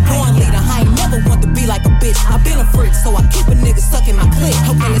click. A born leader, I ain't never want to be like a bitch. I been a freak, so I keep a nigga stuck in my clique.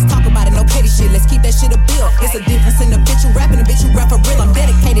 Okay, let's talk about it, no petty shit, let's keep that shit a bill. It's a difference in a bitch you rapping, a bitch you rap for real. I'm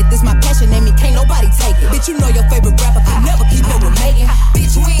dedicated, this my passion, and me can't nobody take it. Bitch, you know your favorite rapper can never keep up with Megan.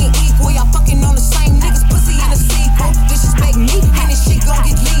 Bitch, we ain't equal, y'all fucking on the same niggas, pussy in a sequel. Disrespect me, and this shit gon'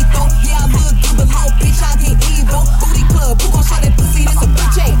 get lethal. Yeah, I look good below, bitch, I get evil. Booty club, who gon' shot that pussy, this a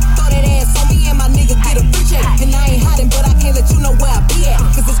bitch, ayy. Throw that ass on me and my nigga get a bitch, ayy. And I ain't hiding, but I can't let you know where I be at.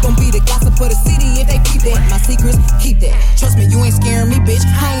 Cause it's gon' be the gossip for the city if they peep that. My secrets, keep that. Trust me, you ain't scaring me, bitch.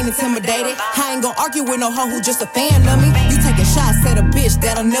 I ain't intimidated. I ain't gon' argue with no hoe who just a fan of me. You taking shots at a bitch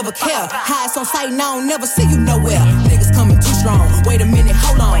that'll never care. Highs on sight and I don't never see you nowhere. Niggas coming too strong. Wait a minute,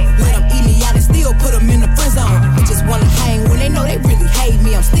 hold on. Let them eat me out and still put them in the friend zone. Bitches wanna hang when they know they really hate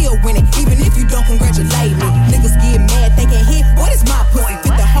me. I'm still winning, even if you don't congratulate me. Niggas get mad, they can't hit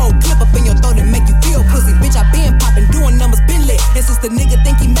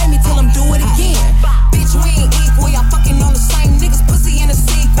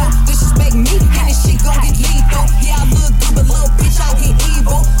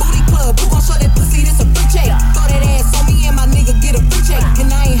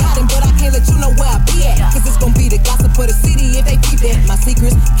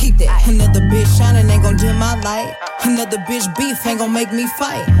keep that. Another bitch shining ain't gon' dim my light. Another bitch beef ain't gon' make me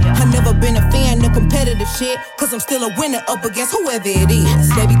fight. I never been a fan of competitive shit, cause I'm still a winner up against whoever it is.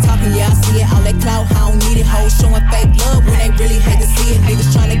 They be talking, yeah, I see it. All that clout, I don't need it. Hoes showing fake love when they really hate to see it.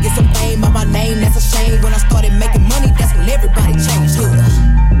 Niggas trying to get some fame by my name, that's a shame. When I started making money, that's when everybody changed.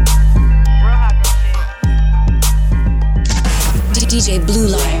 DJ Blue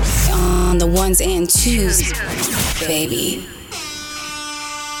Light on the ones and twos, baby.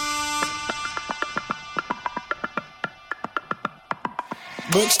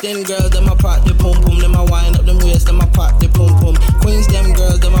 Brooklyn girls, them a pop the pum pum, them a wind up them waist, them a pop the pum pum. Queens, them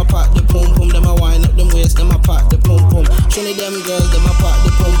girls, them a pop the pum pum, them a wind up them waist, them a pop the pum pum. Trinity, them girls, them a pop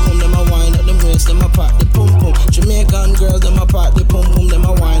the pum pum, them a wind up them waist, them a pop the pum pum. Jamaican girls, them a pop the pum pum, them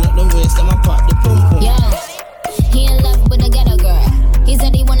a wind up them waist, them a pop the pum pum. Yo, he in love with a ghetto girl. He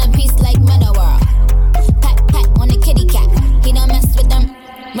said he want a piece like Meadow World. Pat pat on the kitty cat. He don't mess with them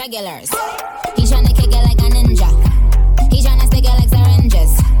regulars. He tryna kick it like a ninja. He tryna stick it like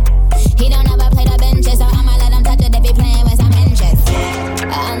syringes. He don't ever play the benches, so I'ma let him touch it if he playing with some inches.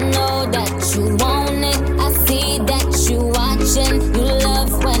 I know that you want it. I see that you watching. You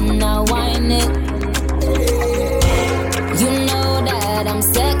love when I whine it. You know that I'm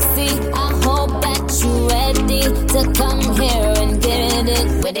sexy. I hope that you ready to come here and get it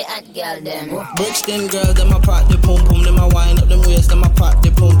with the hot girl them. Brooklyn girls, them a pop the pum pum, them a wind up them waist, them a pop the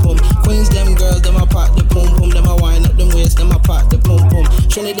pum pum. Queens, them girls, them a pop the pum pum, them a wind up them waist, them a pop the pum pum.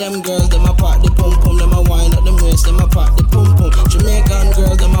 Trinity, them girls, them a pop the pum pum, them a wind up them waist, them a pop the pum pum. Jamaican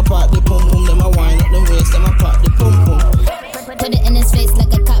girls, them a pop the pum pum, them a wind up them waist, them a pop the pum pum. Put it in his face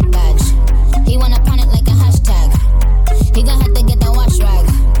like a cop badge. He wanna pound it like a hashtag. He gon' have to get the wash rag.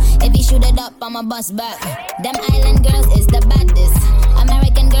 If he shoot it up, I'ma bust back. Them island girls is the baddest.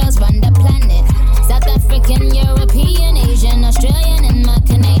 American girls run the planet. South African, European, Asian, Australian, and my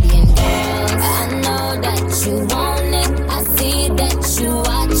Canadian girls. I know that you want it. I see that you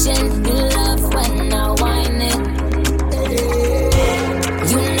watching. You love when I whine it.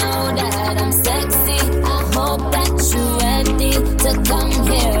 You know that I'm sexy. I hope that you ready to come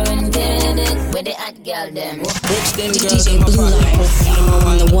here and get it with the hot girl them. DJ Blue Light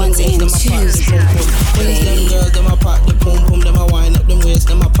on the ones and twos, baby. Girls, them a pop the pum pum, them a wind up them waist,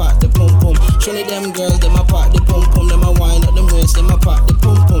 them a pop the pum pum. Trinity, them girls, them a pop the pum pum, them a wind up them waist, them a pop the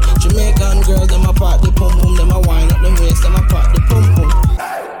pum pum. Jamaican girls, them a pop the pum pum, them a wind up them waist, them a pop the pum pum.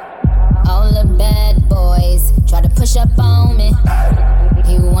 All the bad boys try to push up on me.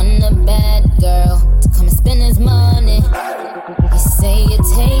 He want a bad girl to come and spend his money. He say it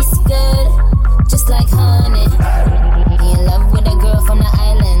tastes good, just like honey. He in love with a girl from the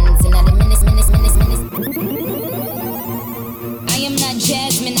islands, and now the minutes. I am not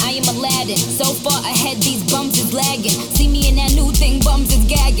Jasmine, I am Aladdin. So far ahead, these bums is lagging. See me in that new thing, bums is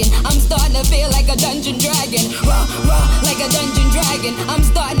gagging. I'm starting to feel like a dungeon dragon. Raw, like a dungeon dragon. I'm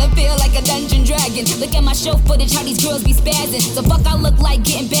starting to feel like a dungeon dragon. Look at my show footage, how these girls be spazzing. So fuck I look like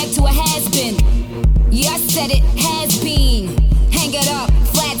getting back to a has-been. Yeah, I said it, has been. Hang it up,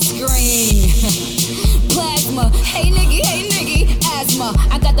 flat screen. Plasma, hey Nicki, asthma.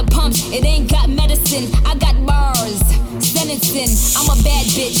 I got the pumps, it ain't got medicine. I got bars, sentencing. I'm a bad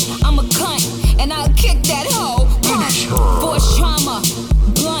bitch, I'm a cunt, and I'll kick that hoe. Force trauma,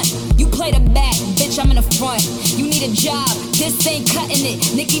 blunt. You play the back, bitch, I'm in the front. You need a job, this ain't cutting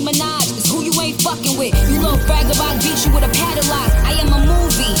it. Nicki Minaj is who you ain't fucking with. You little vagabond, beat you with a padlock. I am a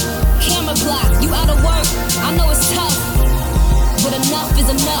movie, camera block. You out of work, I know it's tough, but enough is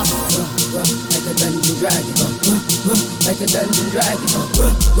enough. Like a dungeon dragon, like a dungeon dragon,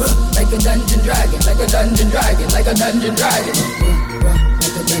 like a dungeon dragon, like a dungeon dragon, like a dungeon dragon,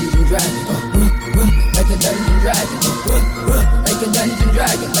 like a dungeon dragon, like a dungeon dragon, like a dungeon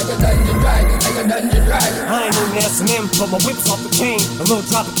dragon, like a dungeon dragon, like a dungeon dragon. I ain't on S&M, but my whip's off the chain. A little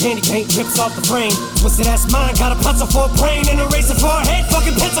drop of candy paint drips off the frame. Twisted ass mine, got a pencil for a brain and a razor for a head,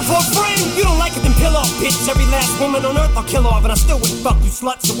 fucking pencil for a frame. You don't like it, then peel off, bitch. Every last woman on earth I'll kill off, and I still wouldn't fuck you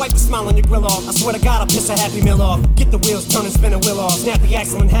sluts. So wipe the smile on your grill off. I swear to God I'll piss a Happy Meal off. Get the wheels turning, spin a wheel off. Snap the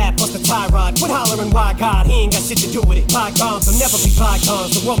axle in half, bust the tie rod. Quit hollering, why God? He ain't got shit to do with it. Bygones will never be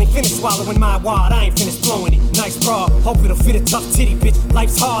bygones. The world ain't finished swallowing my wad. I ain't finished blowing it. Nice bra, hope it'll fit a tough titty, bitch.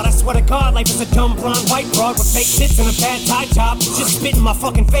 Life's hard, I swear to God, life is a dumb blonde white broad with fake tits and a bad tie job. Just spit in my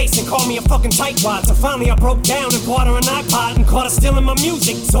fucking face and call me a fucking tightwad. So finally I broke down and bought her an iPod and caught her stealing my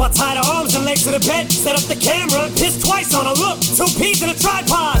music. So I tied her arms and legs to the bed, set up the camera and pissed twice on her. Look, 2 peas in a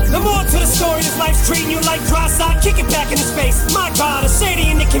tripod. The more to the story, this life's treating you like dry side. Kick it back in his face. My God, I say to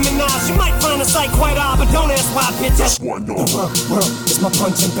you, Nicki Minaj, you might find find the sight quite odd, but don't ask why, bitch. That's why no. The world is my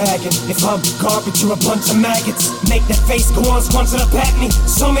punching bag, and if I'm garbage, you're a bunch of maggots. Make that face go on, scrunch it up at me.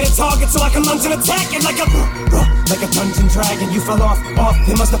 Show me the target so I can lunge and attack it like a dungeon dragon. You fell off,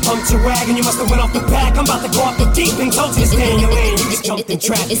 it must have pumped your wagon. You must have went off the back. I'm about to go off the deep and told you to stay in your lane. You just jumped in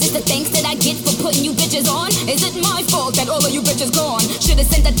traffic. Is this the thanks that I get for putting you bitches on? Is it my fault that all of you bitches gone? Should've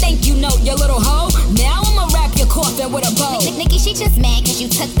sent a thank you note, you little hoe. Now I'ma wrap your coffin with a bow. Nicki, she just mad cause you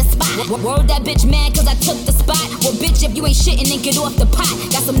took the spot. Word that bitch mad cause I took the spot. Well bitch, if you ain't shitting then get off the pot.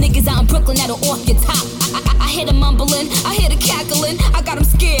 Got some niggas out in Brooklyn that'll off your top. I hear the mumbling, I hear the cackling. I got them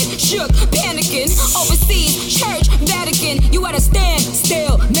scared, shook, panicking. Overseas, church, Vatican. You at a stand,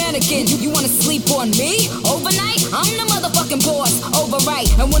 still, mannequin. You wanna sleep on me? Overnight? I'm the motherfucking boss,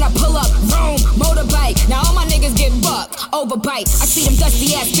 overright. And when I pull up, vroom, motorbike. Now all my niggas get bucked, overbite. I see them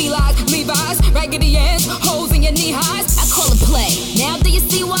dusty ass felines, Levi's, raggedy ass, holes in your knee highs. I call it play. Now do you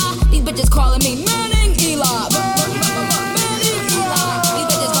see why? These bitches calling me Manning Eli.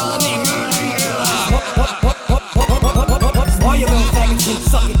 You little faggots can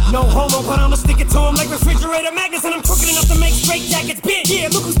suck it. No homo, but I'ma stick it to them like refrigerator magnets. And I'm crooked enough to make straight jackets, bitch.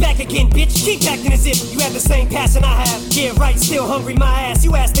 Yeah, look who's back again, bitch. Keep acting as if you have the same passion I have. Yeah, right, still hungry, my ass.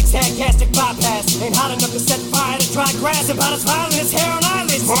 You astics had gastric bypass. Ain't hot enough to set fire to dry grass. About as violent as hair on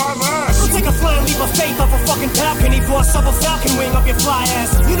eyelids. We'll take a flying leap of faith off a fucking balcony for a supple falcon wing up your fly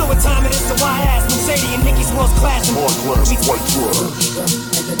ass. You know what time it is to why ass. When Sadie and Nicki's world's clashing. Hard glass, white truck.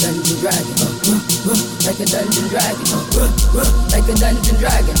 Like a dungeon dragon, like a dungeon dragon, like a dungeon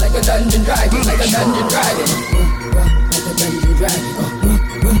dragon, like a dungeon dragon, like a dungeon dragon, like a dungeon dragon,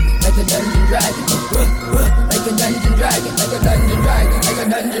 like a dungeon dragon, like a dungeon dragon, like a dungeon dragon, like a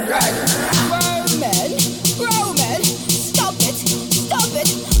dungeon dragon. Roman, stop it,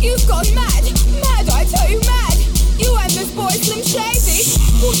 you've gone mad, I tell you mad. You and this boy Slim Shady,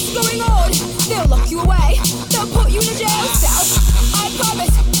 what's going on? They'll lock you away, they'll put you in a jail cell. I promise,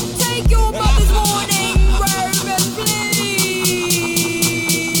 take your mother's warning, Roman, please.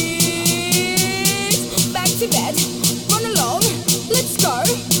 Back to bed, run along, let's go.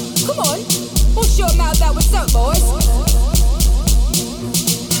 Come on, wash your mouth out with soap, boys.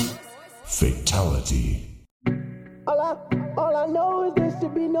 Fatality. All I know is there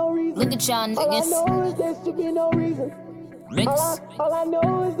should be no reason. Look at y'all niggas. All I know is there should be no reason. All I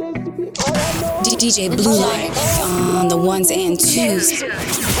know is there should be. DJ Blue Light on the ones and twos,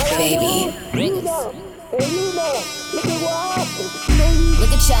 baby.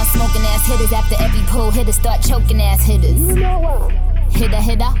 Look at y'all smoking ass hitters after every pull hitters start choking ass hitters. Hitter.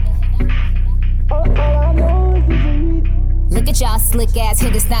 Look at y'all slick ass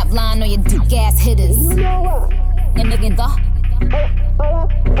hitters, stop lying on your dick ass hitters. And nigga,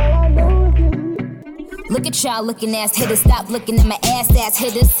 look at y'all looking ass hitters, stop looking at my ass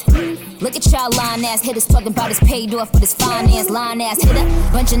hitters. Look at y'all lying ass hitters, talking about his paid off with his finance, lying ass hitter.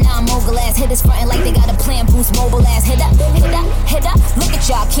 Bunch of non-mogul ass hitters, frontin' like they got a plan, boost mobile ass hitter. Look at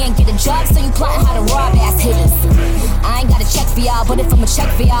y'all, can't get a job, so you plotting how to rob ass hitters. I ain't got a check for y'all, but if I'ma check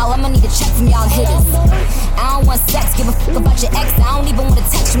for y'all, I'ma need a check from y'all hitters. I don't want sex, give a fuck about your ex, I don't even want a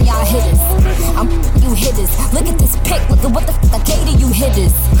text from y'all hitters. I'm you hitters, look at this pic, look at what the fuck I gave to you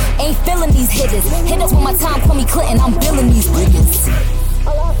hitters. Ain't feeling these hitters, hitters when my time call me Clinton, I'm billing these niggas.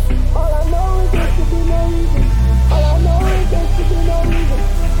 All I know is there should be no reason. All I know is there should be no reason.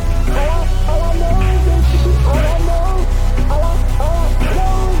 All I know is there should be. All I know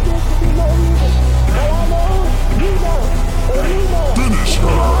is there should be no reason. All I know, you know. Finish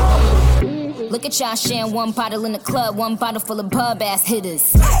her. Look at y'all sharing one bottle in the club, one bottle full of bub ass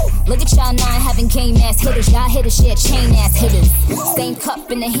hitters. Look at y'all nine having game ass hitters, y'all hitters share chain ass hitters. Same cup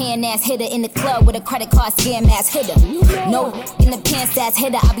in the hand ass hitter in the club with a credit card scam ass hitter. No in the pants ass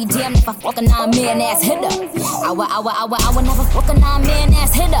hitter, I'll be damned if I fuck a 9-man ass hitter. I would never fuck a 9-man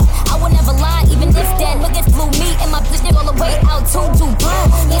ass hitter. I would never lie, even if that nigga flew me and my bitch all the way out to Dubai.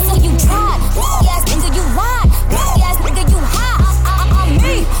 Yeah, so you tried, ass nigga you lied, ass nigga you high. I'm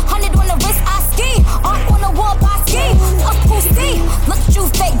me, 100 on the wrist I ski, art on the wall I ski. Up who see? Look at you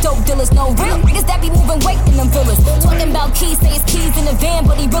fake dope dealers, no real niggas that be moving weight in them villas. Talking about keys, say his keys in the van,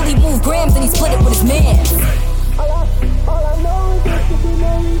 but he really moved grams and he split it with his man. All I know is there should be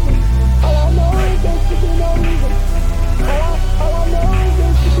no reason. All I know is there should be no reason. All I know is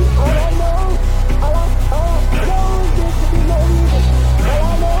there should be. All I know is there should be no reason. All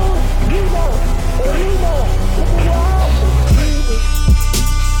I know, you know, and you know.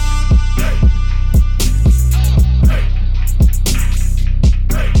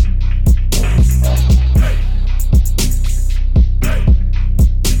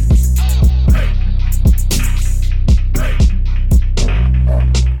 Look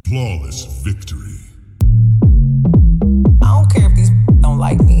at what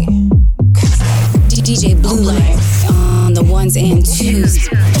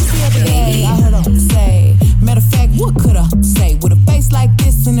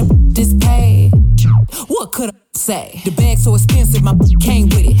say? The bag so expensive, my came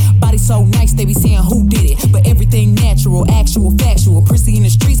with it. Body so nice, they be saying who did it. But everything natural, actual, factual. Prissy in the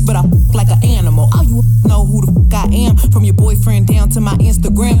streets, but I like an animal. All you know who the I am. From your boyfriend down to my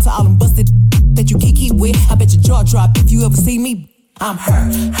Instagram, to all them busted that you kiki with. I bet your jaw drop if you ever see me. I'm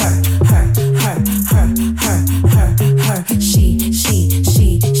her. She.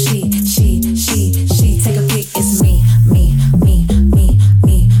 Take a pic, it's me.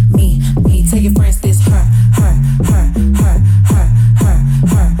 Tell your friends this her.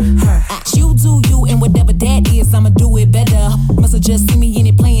 You do you, and whatever that is, I'ma do it better. Must've just seen me in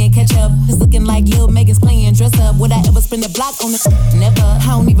it playing catch up. It's looking like Lil Megan's playing dress up. Would I ever spin the block on it? Never. I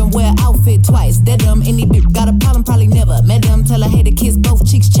don't even wear outfit twice. That dumb. Any bitch got a problem, probably never met them. Tell her hey to kiss both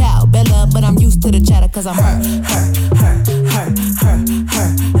cheeks, child Bella. But I'm used to the chatter, cause I'm her.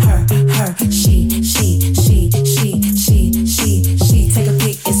 She. Take a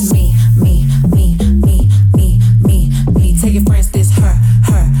pic, it's me. Tell your friends this her.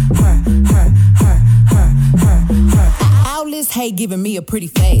 All this hate giving me a pretty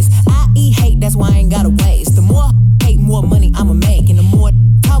face. I eat hate, that's why I ain't gotta waste. The more hate, more money I'ma make. And the more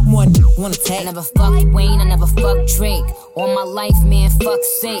talk, more wanna take. I never fucked Wayne, I never fucked Drake. All my life, man,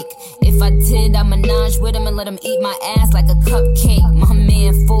 fuck's sake. If I did, I Minaj with him and let him eat my ass like a cupcake. My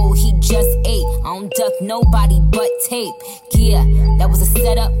man fool, he just ate. I don't duck nobody but tape. Yeah, that was a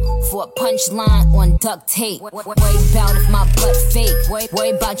setup for a punchline on duct tape. Worry about if my butt fake. Worry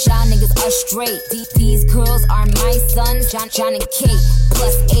about y'all niggas are straight. These girls are my sons, John and Kate,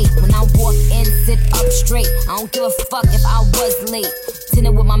 +8. When I walk in, sit up straight. I don't give a fuck if I was late.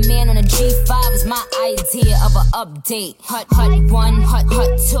 Dinner with my man on a G5 is my idea of an update. Hut 1, hut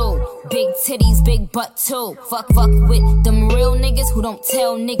 2. Big titties, big butt too. Fuck with them real niggas who don't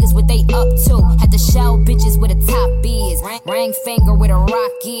tell niggas what they up to. Had to show bitches where the top is. Ring finger where the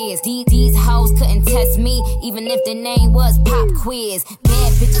rock is. These hoes couldn't test me, even if the name was Pop Quiz.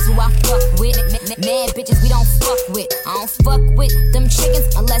 Bad bitches who I fuck with. Mad bitches we don't fuck with. I don't fuck with them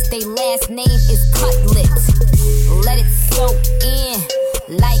chickens unless they last name is Cutlet. Let it soak in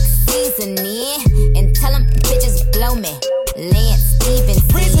like seasoning, and tell them bitches blow me. Lance Stevens.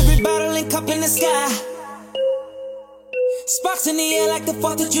 Raise every bottle and cup in the sky. Sparks in the air like the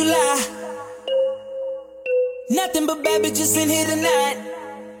 4th of July. Nothing but bad bitches in here tonight.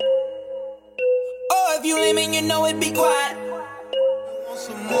 Oh, if you lame and you know it, be quiet. Want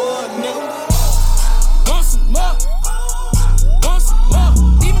some more, nigga? Want some more? Want some more?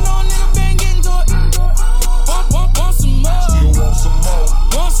 Even though a nigga been getting to it. Want some more? Still want some more?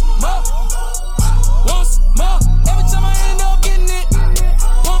 Want some more? Want some more? Every time I end up getting it.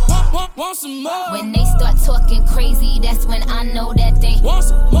 Want some more? When they start talking crazy, that's when I know that they want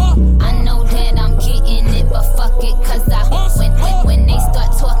some more. I know that I'm getting it, but fuck it, cause when they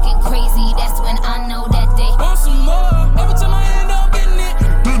start talking crazy, that's when I know that they want some more. Every time I end up getting it.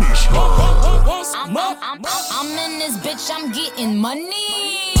 Finish her. Want some more? I'm in this bitch, I'm getting money.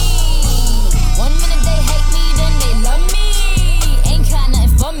 1 minute they hate me, then they love me. Ain't got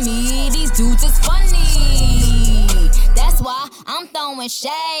nothing for me, these dudes is funny. That's why I'm throwing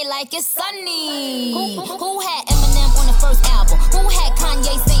shade like it's sunny. Who had Eminem on the first album? Who had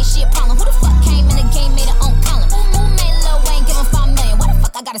Kanye saying she a problem? Who the fuck came in the game, made her own column? Who made Lil Wayne give him $5 million? What the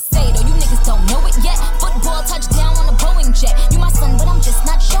fuck I gotta say though? You niggas don't know it yet. Football touchdown on a Boeing jet. You my son, but I'm just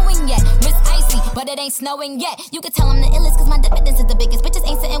not showing yet. Miss Icy, but it ain't snowing yet. You can tell I'm the illest, cause my dividends is the biggest. Bitches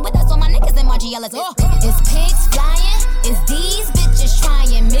ain't sitting with us, all my niggas in Margiela's. It's pigs flying, it's these bitches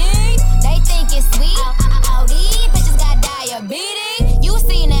trying me. They think it's sweet. All these bitches got diabetes. You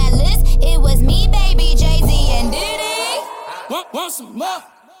seen that list? It was me, baby, Jay-Z and Diddy. Want some more?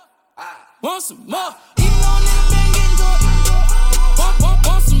 Want some more? Even though a nigga been getting to it.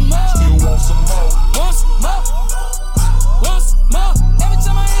 Want some more? Still want some more? Want some more? Want some more? Every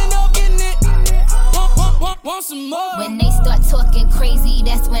time I end up getting it. Want some more? When they start talking crazy,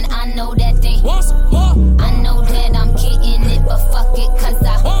 that's when I know that they want some more. I know that I'm getting it, but fuck it, cause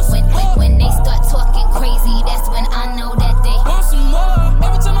when they start talking crazy, that's when I know that they want some more.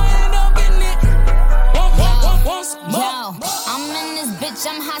 Every time I end up getting it. Want some more? Yo, I'm in this bitch,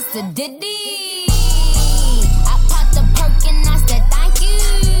 I'm hot to Diddy. I popped the perk and I said thank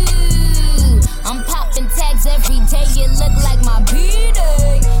you. I'm popping tags every day, it look like my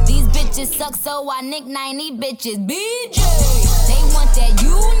B-Day. These bitches suck, so I nickname these bitches BJ. They want that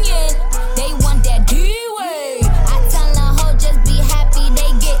union, they want that D-Way. I tell a hoe just be happy,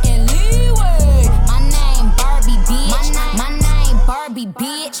 they getting leeway. My name Barbie, bitch. My name Barbie,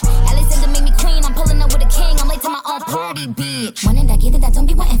 bitch. Alexander made me queen, I'm pulling up with a king. I'm late to my own party, bitch. When I get it, I don't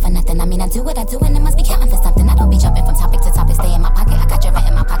be wanting for nothing. I mean, I do what I do and it must be counting for something. I don't be jumping from topic to topic, stay in my pocket. I got your rent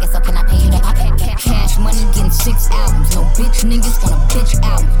in my pocket, so can I pay you the pocket? Cash money getting 6 bitch niggas on a bitch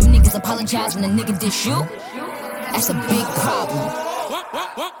album. You niggas apologize when a nigga diss you. That's a big problem.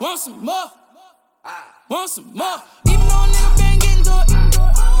 Want some more? Want some more? Even though a nigga been getting to it.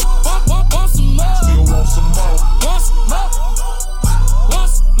 Want some more? Still want some more? Want some more? Want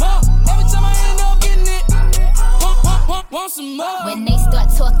some more? Every time I end up getting it. Want some more? When they start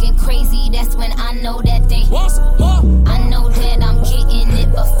talking crazy, that's when I know that they want some more. I know that I'm getting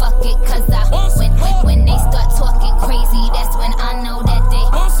it, but fuck it, cause when they start talking crazy, that's when I know that they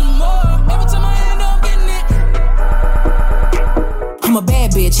want some more. Every time I end up getting it. I'm a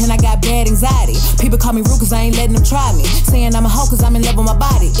bad bitch and I got bad anxiety. People call me rude cause I ain't letting them try me. Saying I'm a hoe cause I'm in love with my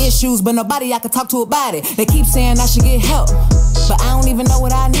body. Issues, but nobody I can talk to about it. They keep saying I should get help, but I don't even know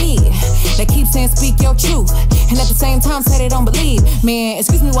what I need. They keep saying speak your truth, and at the same time say they don't believe. Man,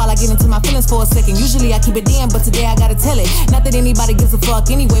 excuse me while I get into my feelings for a second. Usually I keep it in, but today I gotta tell it. Not that anybody gives a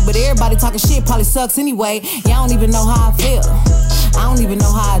fuck anyway, but everybody talking shit probably sucks anyway. Yeah, I don't even know how I feel. I don't even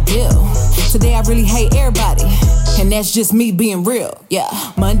know how I deal. Today I really hate everybody, and that's just me being real. Yeah.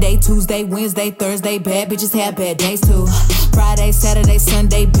 Monday, Tuesday, Wednesday, Thursday, bad bitches have bad days too. Friday, Saturday,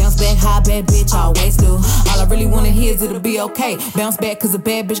 Sunday, bounce back high, bad bitch always do. All I really wanna hear is it'll be okay. Bounce back cause a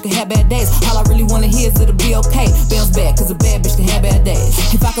bad bitch can have bad days. All I really wanna hear is it'll be okay. Bounce back cause a bad bitch can have bad days.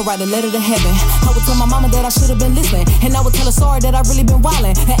 If I could write a letter to heaven, I would tell my mama that I should've been listening, and I would tell her sorry that I really been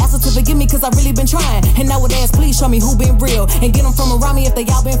wildin', and ask her to forgive me cause I really been trying, and I would ask please show me who been real, and get them from around me if they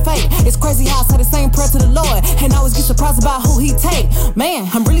all been fake. It's crazy how I say the same prayer to the Lord, and I always get surprised about who he take. Man,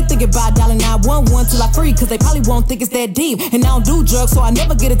 I'm really thinking about dialing 911 till I free, cause they probably won't think it's that deep. And I don't do drugs, so I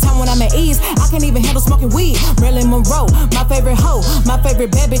never get a time when I'm at ease. I can't even handle smoking weed. Marilyn Monroe, my favorite hoe, my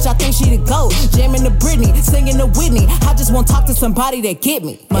favorite bad bitch, I think she the GOAT. Jamming to Britney, singing to Whitney. I just want to talk to somebody that get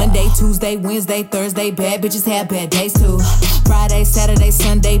me. Monday, Tuesday, Wednesday, Thursday, bad bitches have bad days too. Friday, Saturday,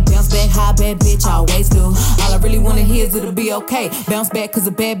 Sunday, bounce back high, bad bitch always do. All I really wanna hear is it'll be okay. Bounce back cause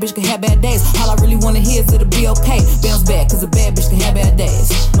a bad bitch can have bad days. All I really wanna hear is it'll be okay. Bounce back cause a bad bitch can have bad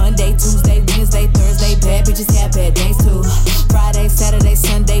days. Monday, Tuesday, Wednesday, Thursday, bad bitches have bad days too. Friday, Saturday,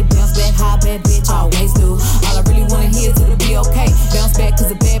 Sunday, bounce back high, bad bitch always do. All I really wanna hear is it'll be okay. Bounce back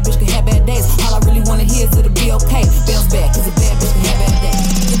cause a bad bitch can have bad days. All I really wanna hear is it'll be okay. Bounce back cause a bad bitch can have bad days.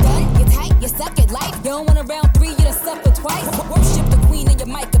 You done, you tight, you suck at life. You don't want a round three, you done suffer twice. Worship the queen and your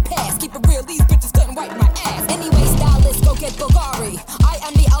mic a pass. Keep it real, these bitches couldn't wipe my ass. Anyway, stylist, go get Bulgari. I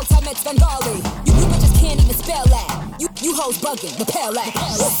am the ultimate Svengali. You bitches can't even spell that. You hoes bugging, the pale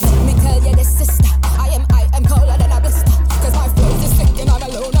ass. Let me tell you this, sister. I am colder than a blister. Cause my flow is sick and I'm a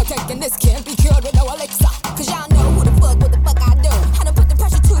lunatic, and this can't be cured with no elixir. Cause y'all know what the fuck I do. I done put the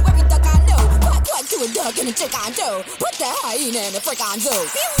pressure to every duck I know. Quack to a duck and a chick I do. Put the hyena in a frick on zoo.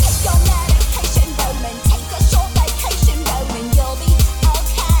 You take your medication, Roman. Take a short vacation, Roman. You'll be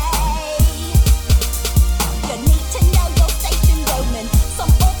okay. You need to know your station, Roman. Some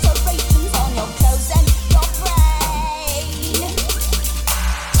alterations on your clothes and your brain.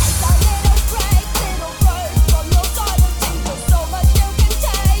 Take a little break from your dieting. There's so much you can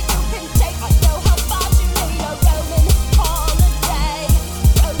take. I know how fast you need a Roman holiday.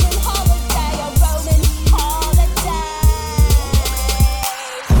 Roman holiday, a Roman holiday.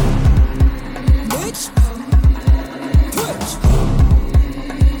 Bitch,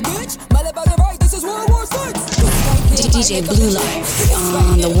 motherfucker, right? This is World War VI. DJ Blue Life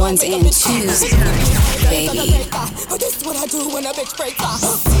on the ones and twos, baby. This is what I do when a bitch breaks off.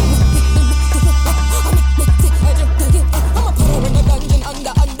 I'ma put her in the dungeon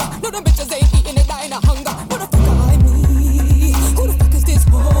under. No, them bitches ain't eating it, dying of hunger. What the fuck am I me? Who the fuck is this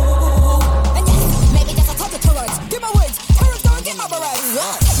whore? And yes, maybe just a touch of turrets. Get my words, turrets don't get my berets.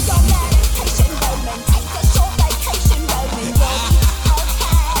 Take your medication, Roman. Take a short vacation, Roman. You'll be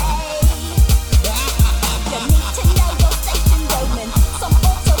okay. You need to know your station, Roman. Some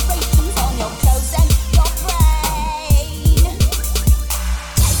alterations on your clothes and your brain.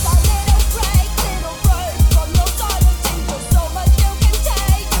 Take a little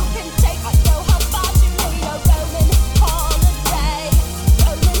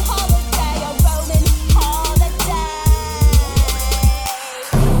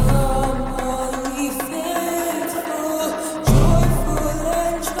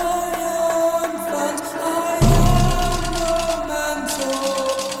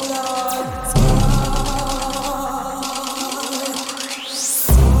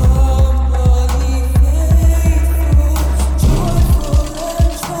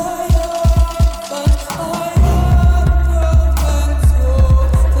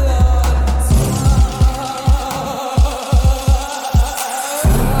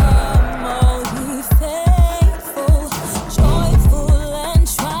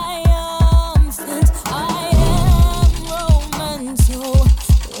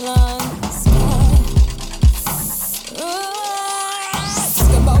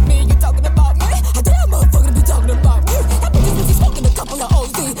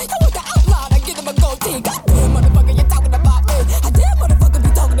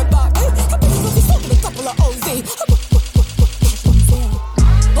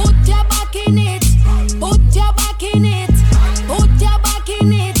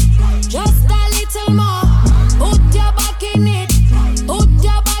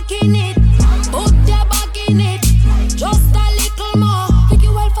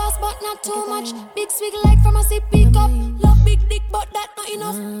not too much. Big swig like from a sippy cup. Love big dick, but that not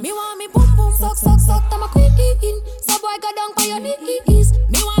enough. Me want me boom boom, suck, suck, suck. Tama queen in. So boy go down by your knees.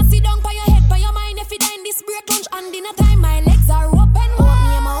 Me want sit down by your head, by your mind. If you die in this break lunch and dinner time, my legs are open. Want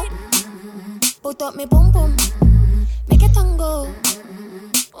me a mouth? Put up me boom boom. Make it tongue go.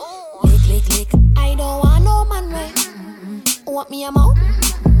 Lick, lick, lick. I don't want no man way. Want me a mouth?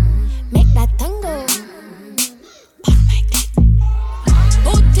 Make that tongue go.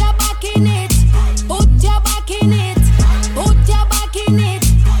 Put your back in it. Put your back in it. Put your back in it.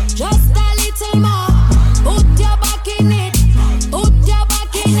 Just a little more. Put your back in it. Put your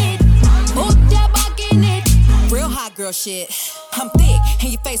back in it. Put your back in it. Real hot girl shit. I'm thick,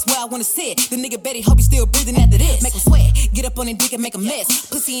 and your face where I wanna sit. The nigga Betty hope you still breathing after this. Make him sweat, get up on his dick and make a mess.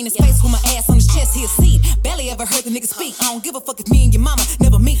 Pussy in his face with my ass on his chest, he a seed. Barely ever heard the nigga speak. I don't give a fuck if me and your mama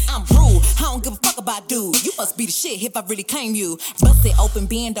never meet. I'm rude, I don't give a fuck about dude. You must be the shit if I really claim you. Bust it open,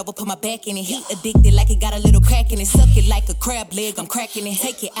 bend over, put my back in it. He addicted like it got a little crack in it. Suck it like a crab leg, I'm cracking it.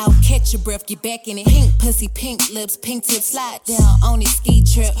 Take it out, catch your breath, get back in it. Pink pussy, pink lips, pink tips, slide down on his ski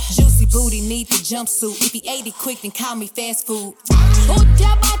trip. Juicy booty, need the jumpsuit. If he ate it quick, then call me fast food. Put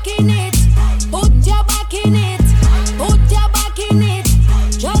your back in it. Put your back in it. Put your back in it.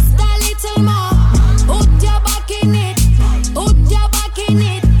 Just a little more. Put your back in it. Put your back in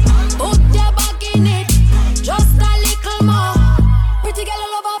it. Put your back in it. Just a little more. Pretty girl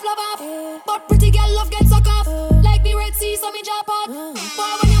love off. But pretty girl love get suck off. Like the Red Sea, so me drop out.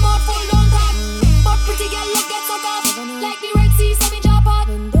 Boy, when your mouth full, don't talk. But pretty girl love get suck off. Like the Red Sea, so me drop out.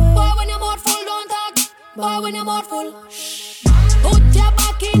 Boy, when your mouth full, don't talk. Boy, when your mouth full. Put your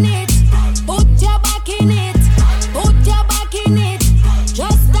back in it. Put your back in it. Put your back in it.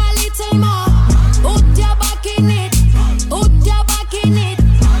 Just a little more. Put your back in it. Put your back in it.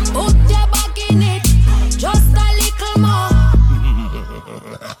 Put your back in it. Just a little more.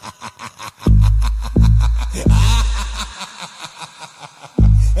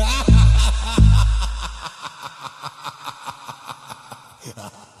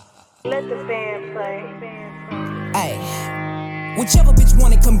 Let the band play. Ay. Whichever bitch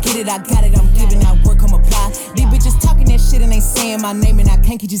want it, come get it, I got it, I'm giving out work, come apply. These bitches talking that shit and ain't saying my name, and I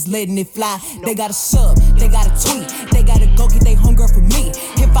can't keep just letting it fly. They got a sub, they got a tweet, they gotta go get they hunger for me.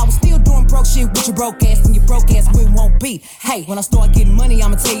 If I was still doing broke shit with your broke ass, then your broke ass wouldn't won't be. Hey, when I start getting money,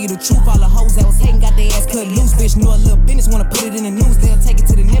 I'ma tell you the truth. All the hoes that was hating got their ass cut loose. Bitch know a little business, wanna put it in the news. They'll take it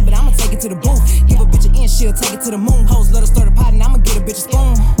to the net, but I'ma take it to the booth. Give a bitch an inch, she'll take it to the moon. Hoes let her start a pot, and I'ma get a bitch a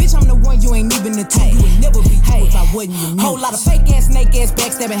spoon. Bitch, I'm the one you ain't even the two. You would never be cool if I wasn't your new. Whole lot of fake ass, snake ass,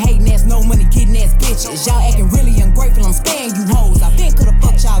 backstabbing, hating ass, no money, getting ass bitches. Y'all acting really ungrateful, I'm sparing you hoes. I been coulda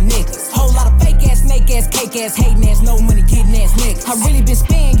fucked y'all niggas. Whole lot of fake ass, snake ass, cake ass, hating ass, no money, getting ass niggas. I really been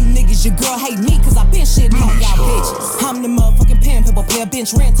sparing you niggas. Your girl hate me cause I been shitting on y'all bitches. I'm the motherfucking pen paper player,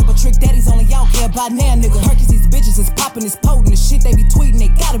 bench rent, tip a trick daddies, only y'all care about now, nigga. Perkins, these bitches is popping, is potent. The shit they be tweeting, they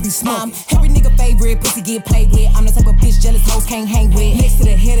gotta be smoking. Every nigga favorite, pussy get played with. I'm the type of bitch jealous hoes can't hang with. Next to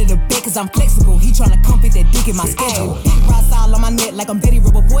the head of the bed cause I'm flexible. He tryna come fit that dick in my schedule. Big rod style on my neck like I'm Betty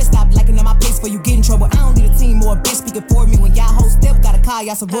Rubber. Boy, stop liking on my place before you get in trouble. I don't need a team or a bitch speaking for me. When y'all hoes step, gotta call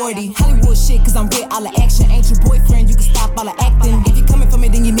y'all sorority. Hollywood shit cause I'm with all the action. Ain't your boyfriend, you can stop all the acting. If you coming for me,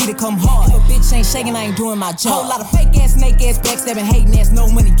 then you need to come hard. If a bitch ain't shaking, I ain't doing my job. Whole lot of fake ass, snake ass, backstabbing, hating ass, no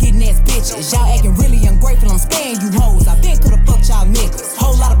money, getting ass bitches. Y'all acting really ungrateful, I'm sparing you hoes. I been coulda fucked y'all niggas.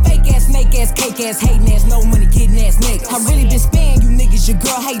 Whole lot of fake ass, snake ass, cake ass, hating ass, no money, getting ass niggas. I really been sparing you niggas. Your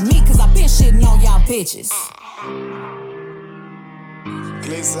girl hate me cause I been shitting on y'all bitches.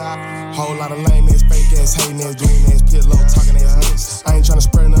 Whole lot of lame ass, fake ass, hating ass, dream ass, pillow, talking ass niggas. I ain't tryna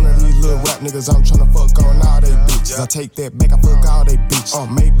spread none of these little rap niggas. I'm tryna fuck on all they bitches. I take that back, I fuck all they bitches.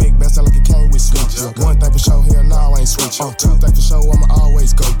 Make big best sound like it came with switch. One thing for sure, hell no, I ain't switch. Two things for sure, I'ma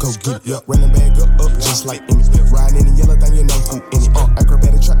always go get it. Running back up, just like in it. Riding in the yellow thing, you know who in it.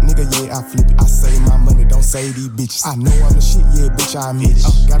 Acrobatic trap nigga, yeah, I flip it. I save my money, don't save these bitches. I know I'm the shit, yeah, bitch, I admit it.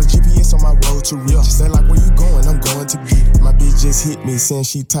 Got a GPS on my road to real. She say like, where you going? I'm going to get it. My bitch just hit me, saying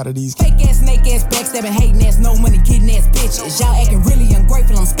she tired of these fake ass, snake ass, backstabbing, hating ass, no money, getting ass bitches. Y'all acting really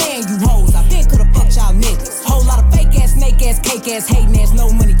ungrateful, I'm sparing you hoes. I been coulda fucked y'all niggas. Whole lot of fake ass, snake ass, cake ass, hating ass,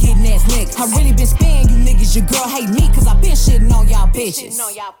 no money, getting ass niggas. I really been sparing you niggas. Your girl hate me cause I been shitting on y'all bitches.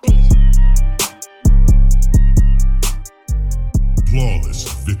 Flawless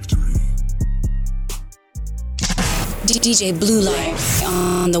victory. DJ Blue Light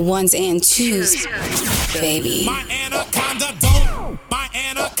on the ones and twos, baby. My anaconda don't. My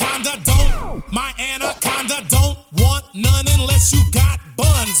anaconda don't. My anaconda don't want none unless you got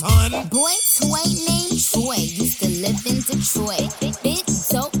buns, hun. Boy, toy named Troy used to live in Detroit. Big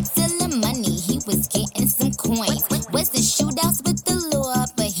dope, selling money, he was getting some coins. Was the shootouts with the law,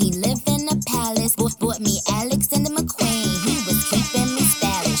 but he lived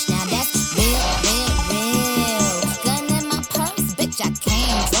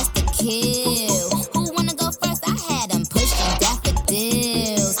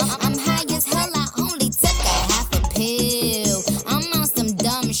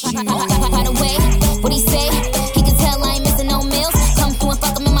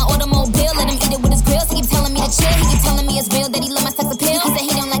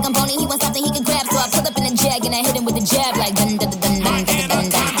the jab like dun dun dun dun dun dun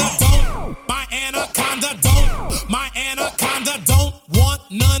dun. My anaconda don't. My anaconda don't want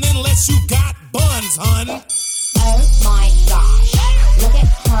none unless you got buns, hun. Oh my gosh, look at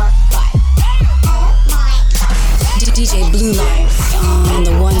her butt. Oh my gosh. DJ Blue Light on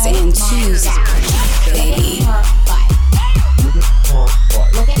the ones and twos, baby.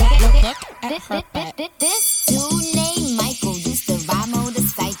 This dude named Michael used to ride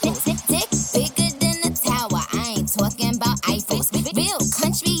motorcycles. Dick bigger than a tower. I ain't talking about Eiffels. Real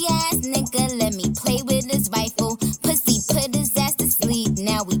country ass nigga, let me play with his rifle. Pussy put his ass to sleep.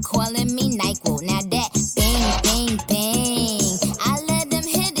 Now we calling me NyQuil. Now that bang bang bang, I let him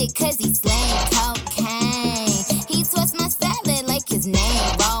hit it 'cause he slang cocaine. He twists my salad like his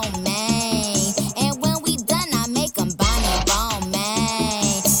name Romaine. And when we done, I make him buy me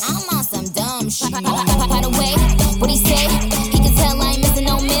Romaine. I'm on some dumb shit. By the way, what he say? He can tell I ain't missing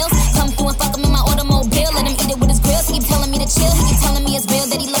no meals. Come through and fuck him in my automobile. Let him eat it with his grills. He keep telling me to chill. He keep telling me it's real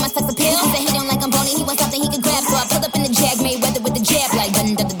that he love my sex appeal. He said he don't like I'm bony. He wants something he can grab. So I pull up in the Jag, made weather with the jab like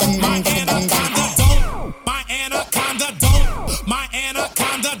dun dun dun dun dun dun dun. My anaconda don't. My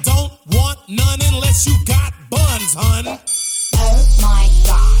anaconda don't want none unless you got buns, hun. Oh my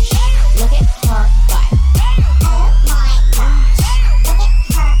gosh, look at her butt. Oh my gosh, look at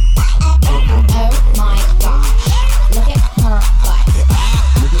her butt. Oh my gosh, look at her butt.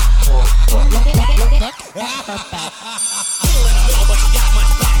 Look at her butt. Little in the middle, but you got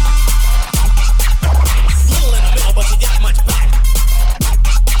much back. Little in the middle, but you got much back.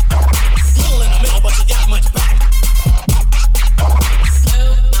 Little in the middle, but you got much back.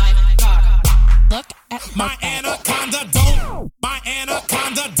 Oh my God. Look at my anaconda don't. My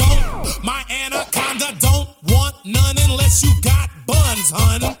anaconda don't. My anaconda don't want none unless you got buns,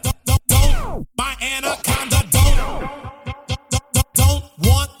 hun. Don't. My anaconda don't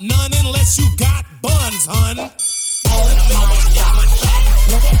want none unless you got buns, hun. Oh my gosh,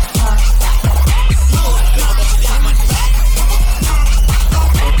 look at her butt. Oh my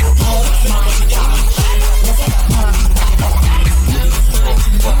gosh, look at her butt.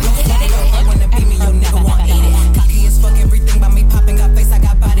 Wanna be me, your nigga want eat it. Cocky as fuck, everything by me popping, got face, I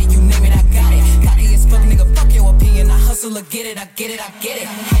got body, you name it, I got it. Cocky as fuck, nigga, fuck your opinion. I hustle or get it, I get it, I get it.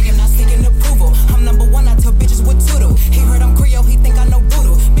 I am not seeking approval. I'm number one, I tell bitches what to do. He heard I'm Creole, he think I know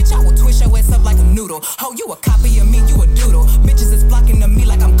voodoo. Bitch, I will twist your ass up like a noodle. Oh, you a copy of me, you a doodle. Bitches is flocking to me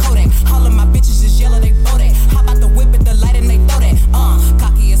like I'm Kodak. All of my bitches is yellow, they bow that. How about the whip at the light and they throw that?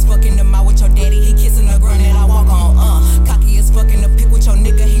 Cocky as fuck in the mouth with your daddy, he kissing the ground that I walk on. Cocky as fuck in the pic with your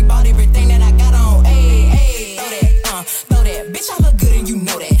nigga, he bought everything that I got on. Ayy, throw that. Bitch, I look good and you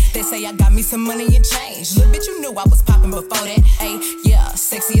know that. They say I got me some money and change. Look, bitch, you knew I was popping before that. Ayy, yeah,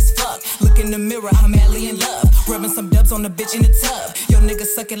 sexy as fuck. Look in the mirror, I'm madly in love. Rubbing some dubs on the bitch in the tub. Your nigga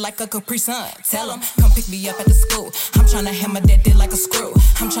suck it like a Capri Sun. Tell him, come pick me up at the school. I'm tryna hammer that dick like a screw.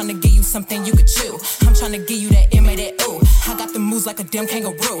 I'm tryna give you something you could chew. I'm tryna give you that M.A. that ooh. I got the moves like a damn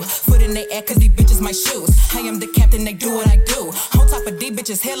kangaroo. Foot in they air cause these bitches my shoes. I am the captain, they do what I do. On top of these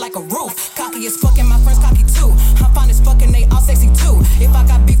bitches head like a roof. Cocky as fucking, my friends cocky too. I'm fine as fucking, they all sexy too. If I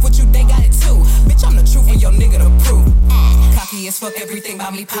got beef with you, they got it too. Bitch, I'm the truth and your nigga the proof. Cocky as fuck, everything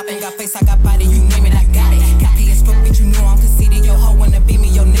about me popping. Got face, I got body, you name it, I got it. Cocky as fuck, bitch, you know I'm conceited. Your hoe wanna be me,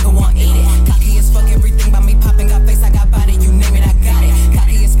 your nigga want eat it. Cocky as fuck, everything about me popping. Got face, I got body, you name it, I got it.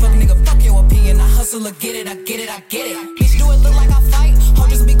 Cocky as fuck, nigga, fuck your opinion. I hustle or get it, I get it, I get it. Bitch, do it look like I fight? Ho,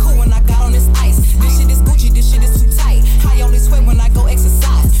 just be cool when I got on this ice. This shit is Gucci, this shit is too tight. I only sweat when I go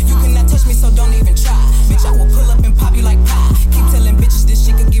exercise. You cannot touch me, so don't even try. Bitch, I will pull up and pop you like pie. Keep telling bitches this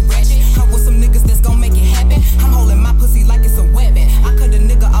shit could get ratchet. I'm with some niggas that's gon' make it happen. I'm holding my pussy like it's a weapon. I cut a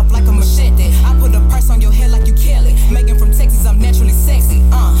nigga off like a machete. I put a price on your head like you Kelly. Megan from Texas, I'm naturally sexy.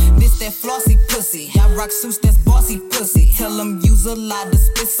 This that flossy pussy. Y'all rock suits, that's bossy pussy. Tell them use a lot of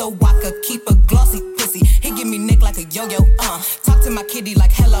spit so I could keep a glossy pussy. He give me neck like a yo-yo. Talk to my kitty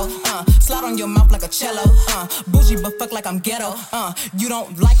like hello. Slide on your mouth like a cello. Bougie but fuck like I'm ghetto. You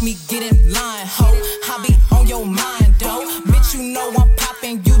don't like me, get in line, ho. I be on your mind, though. Bitch, you know I'm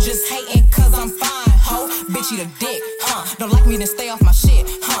poppin', you just hatin' cause I'm fine, ho. Bitch, eat a dick, don't like me, then stay off my shit,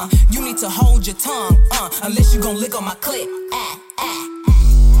 You need to hold your tongue, unless you gon' lick on my clit,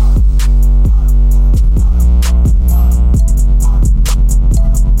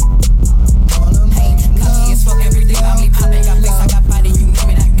 Hey, cocky as fuck, everything about me poppin'. Got face, I got body, you name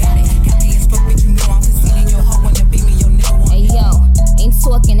it, I got it. Cocky as fuck, bitch, you know I'm conceited. Your hoe wanna be me, your nigga want. Hey yo, ain't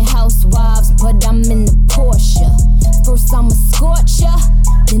talking housewives, but I'm in the Porsche. First I'ma scorch ya,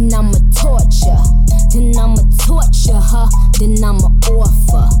 then I'ma torture, then I'ma torture her, then I'ma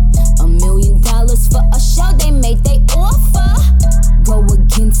offer $1 million for a show. They made they offer. Go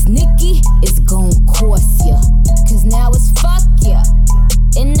against Nicki, it's gon' cost ya. Cause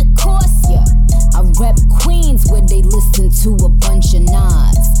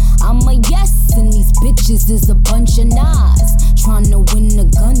in a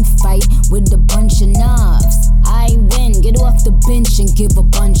gunfight with a bunch of knobs. I win, get off the bench and give a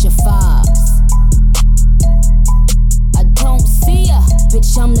bunch of fives. I don't see ya,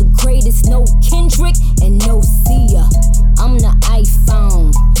 bitch, I'm the greatest, no Kendrick and no Sia. I'm the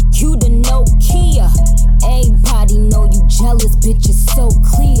iPhone, you the Nokia. Everybody know you jealous, bitch, it's so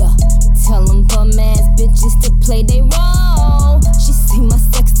clear. Tell them bum ass bitches to play they role. She see my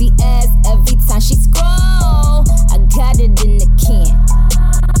sexy ass every time she scroll. I got it in the can.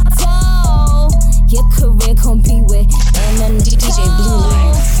 Your career gon' be with DJ Blue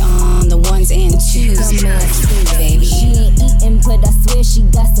Life on the ones and twos, baby. She ain't eating, but I swear she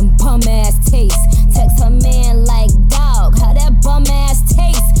got some bum ass taste. Text her man like, dog, how that bum ass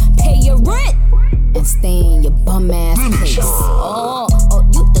taste? Pay your rent and stay in your bum ass place. Oh,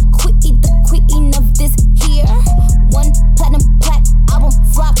 you the queen of this here. One platinum plaque album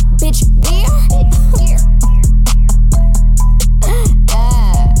flop, bitch. Where?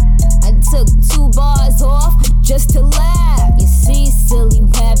 I took 2 bars off just to laugh. You see, silly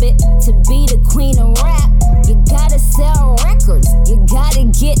rabbit, to be the queen of rap, you gotta sell records, you gotta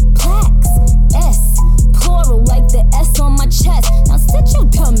get plaques. S, plural like the S on my chest. Now sit your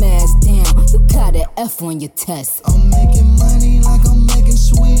dumb ass down, you got an F on your test. I'm making money like I'm making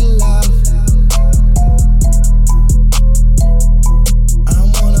sweet love. I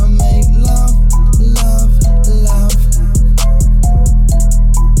wanna make love, love, love.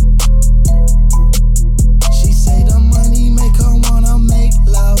 She say the money make her wanna make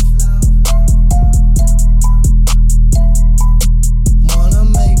love. Wanna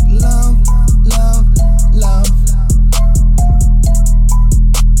make love, love, love.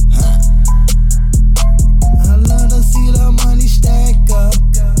 I love to see the money stack up.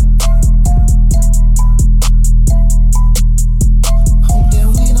 Hope that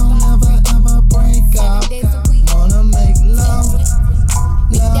we don't ever break up. Wanna make love,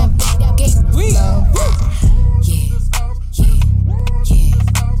 love,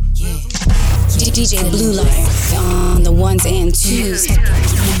 DJ Blue Life on the ones and twos,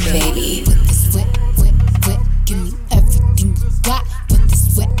 baby. Put this wet, give me everything you got. Put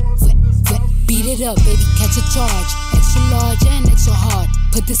this wet, beat it up, baby, catch a charge. Extra large and extra hard.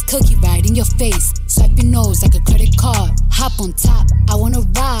 Put this cookie right in your face. Swipe your nose like a credit card. Hop on top, I wanna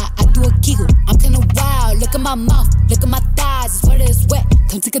ride. I do a giggle, I'm kinda wild. Look at my mouth, look at my thighs. It's wet, it's wet,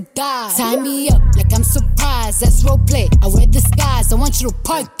 come take a dive. Tie me up like I'm surprised, that's roleplay. I wear disguise, I want you to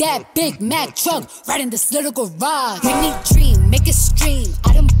park that Big Mac truck right in this little garage. Make me dream, make it stream.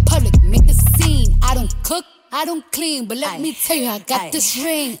 Out in public, make a scene. I don't cook, I don't clean, but let me tell you, I got this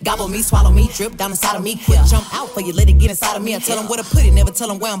ring. Gobble me, swallow me, drip down inside of me. Quick jump out for you, let it get inside of me. I tell them where to put it, never tell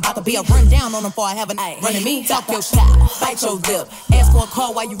them where I'm about to be. I run down on them before I have a night. Running me, talk your shit, bite your lip. Ask for a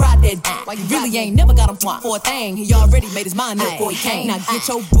call while you ride that. While you really ain't never got him for a thing. He already made his mind up before he came. Now get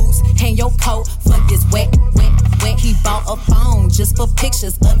your boots, hang your coat for this wet. He bought a phone just for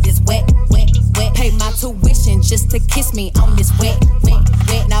pictures of this wet. Pay my tuition just to kiss me on this wet.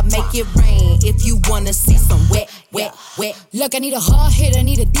 Now make it rain if you wanna see some wet. Look, I need a hard hit, I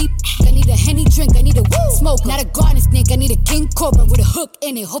need a deep, I need a Henny drink, I need a woo smoke. Not a garden snake, I need a king cobra with a hook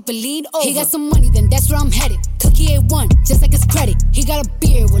in it, hope it lean over. He got some money, then that's where I'm headed. Cookie A1, just like his credit. He got a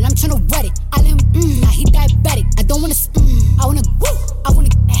beard, well I'm tryna wet it. I let him, now he diabetic. I don't wanna I wanna woo,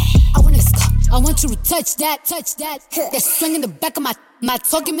 I want you to touch that. That swing in the back of my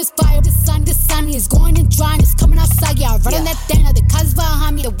talking misfire. The sun is going and drying, it's coming outside. Yeah, I run on that thing, now the cuz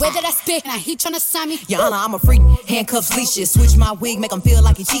behind me. The way that I spit, and he tryna sign me. Your Honor, I'm a freak, handcuffs, leashes. Switch my wig, make him feel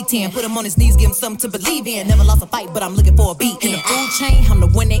like he cheating. Put him on his knees, give him something to believe in. Never lost a fight, but I'm looking for a beat. In the food chain, I'm the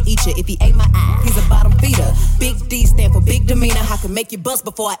one that eat you. If he ate my eye, he's a bottom feeder. Big D stand for big demeanor. I can make you bust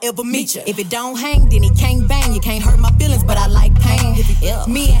before I ever meet you. If it don't hang, then he can't bang. You can't hurt my feelings, but I like pain.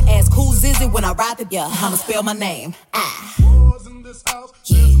 Me and ask who's is it when I ride the I'ma spell my name.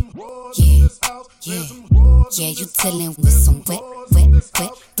 Yeah, you dealing with some wet.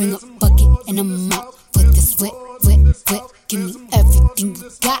 Bring a bucket and a mop for this wet. Give me everything you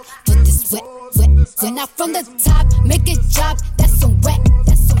got for this wet. When I from the top, make it drop. That's some wet.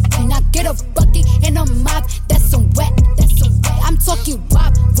 When I get a bucket and a mop, that's some wet. I'm talking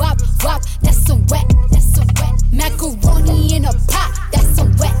wop. That's some wet. Macaroni in a pot. That's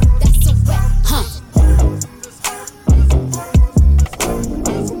some wet. Huh?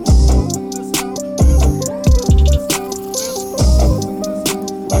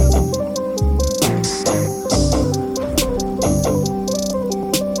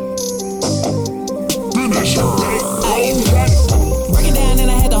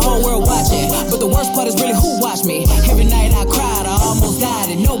 Me. Every night I cried, I almost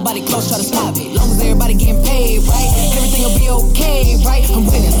died, and nobody close try to stop it. Long as everybody getting paid, right? Everything everything'll be okay, right? I'm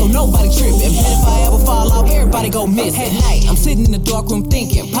winning, so nobody tripping. Bet if I ever fall off, everybody go miss. At night, I'm sitting in the dark room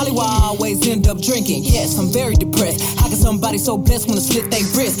thinking, probably why I always end up drinking. Yes, I'm very depressed. How can somebody so blessed wanna slit they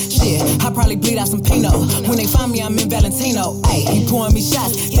wrist? Shit, I probably bleed out some Pinot. When they find me, I'm in Valentino. Ayy, he pouring me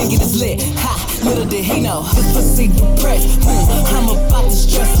shots, thinking it's lit. Ha, little did he know. This pussy depressed. I'm about to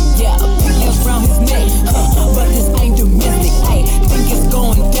stress him. Yeah, a pigtails round his neck. But this ain't domestic. Ayy, think it's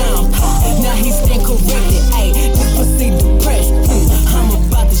going down. Now he's stand corrected. Ayy, this pussy depressed. I'm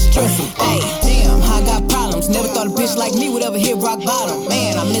about to stress him. Ayy, damn, I got problems. Never thought a bitch like me would ever hit rock bottom.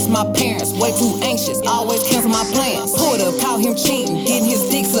 Man, I miss my parents. Way too anxious. Always cancel my plans. Pulled up, caught him cheating. Getting his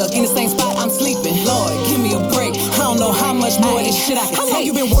dick sucked in the same spot I'm sleeping. Lord, give me a break. I don't know how much more of this shit I can take. How long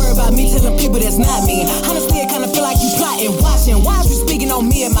you been worried about me telling people that's not me? Honestly, I kinda feel like you plotting, watching. Why is you speaking on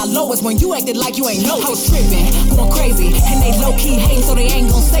me at my lowest when you acted like you ain't know? I was tripping, going crazy, and they low-key hating so they ain't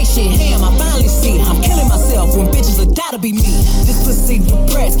gon' say shit. Damn, I finally see I'm killing myself when bitches will die to be me. This pussy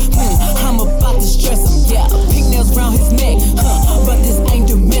depressed, I'm about to stress him. Yeah, pigtails round his neck, but this ain't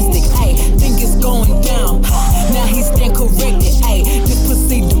domestic. Ayy, think it's going down. Now he stand corrected. Ayy, this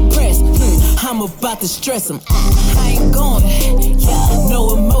pussy depressed, I'm about to stress him. I ain't going, yeah,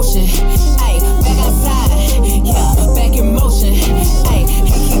 no emotion. Ayy, back outside, yeah, back in motion. Ayy,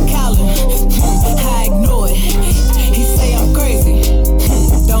 he keep calling, I ignore it. He say I'm crazy,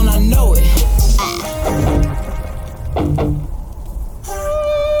 don't I know it?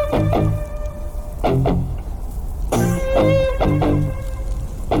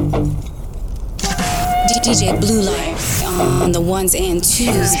 DJ Blue Life on the ones and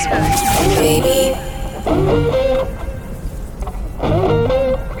twos, baby.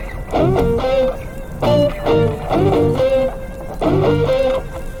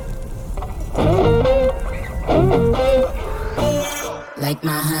 Like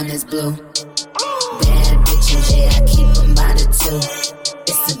my honey's blue. Bad bitches, yeah, I keep them by the two.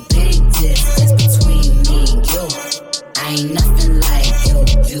 It's a big difference between me and you. I ain't nothing like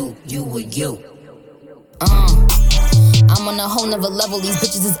you or you. I'm on a whole nother level. These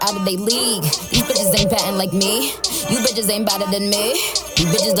bitches is out of their league. These bitches ain't batting like me. You bitches ain't better than me. These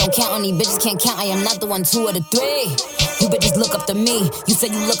bitches don't count on these bitches can't count. I am not the 1, 2, or the 3. You bitches look up to me. You say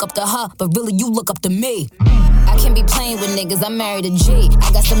you look up to her, but really you look up to me. I can't be playing with niggas, I'm married to G.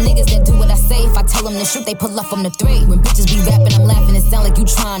 I got some niggas that do what I say. If I tell them to shoot, they pull up from the 3. When bitches be rapping, I'm laughing. It sound like you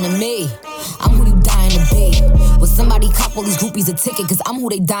trying to me. I'm who you dying to be. Will somebody cop all these groupies a ticket? Cause I'm who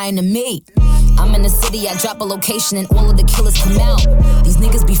they dying to meet. I'm in the city, I drop a location and all of the killers come out. These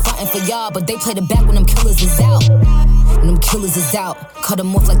niggas be fighting for y'all, but they play the back when them killers is out. When them killers is out, cut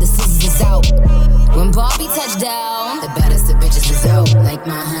them off like the scissors is out. When Barbie touched down, the baddest of bitches is out. Like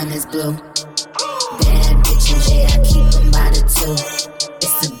my honey's blue. Bad bitches, yeah, I keep them by the 2.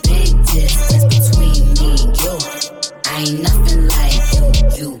 It's a big difference between me and you. I ain't nothing like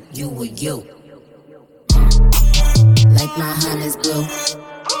you or you. Like my honey's blue.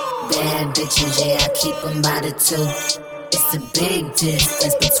 Bad bitches, yeah, I keep them by the 2. It's a big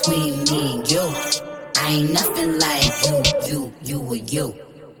difference between me and you. I ain't nothing like you or you.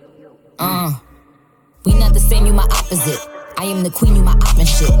 We not the same, you my opposite. I am the queen, you my op and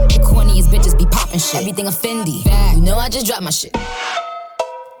shit. The corniest bitches be poppin' shit. Everything a Fendi. You know I just dropped my shit.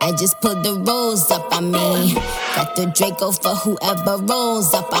 I just put the rolls up on me. Got the Draco for whoever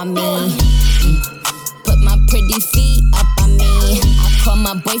rolls up on me. Put my pretty feet up on me. I call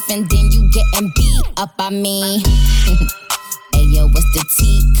my boyfriend, then you getting beat up on me. Ayo, what's the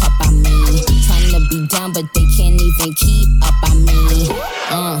teacup on me? Tryna be down, but they can't even keep up on me.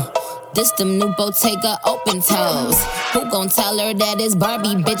 This them new Bottega open toes. Who gon' tell her that it's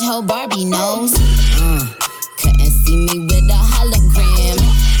Barbie? Bitch, ho Barbie knows. Couldn't see me with a hologram.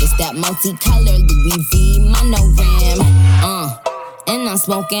 It's that multicolor Louis V monogram. And I'm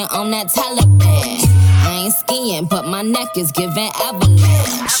smoking on that Taliban. I ain't skiing, but my neck is giving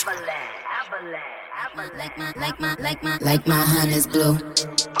avalanche. Like my honey's blue.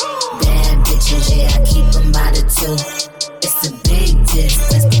 Bad bitches, yeah, I keep them by the 2. It's a big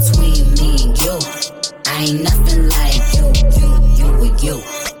difference between me and you. I ain't nothing like you or you.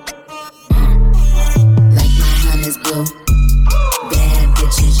 Like my honey's blue. Bad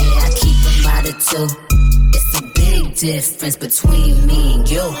bitches, yeah, I keep them by the 2. It's a big difference between me and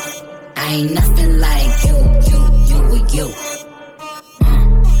you. I ain't nothing like you or you.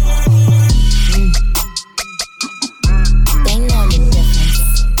 They know the difference.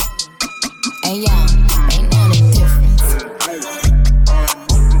 Hey, yo, they know the difference.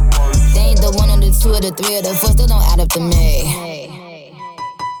 They ain't the 1 or the 2 or the 3 or the 4, still don't add up to me.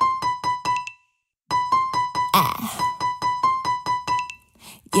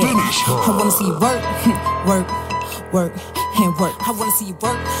 Yeah, I wanna see you work, work, work, and work. I wanna see you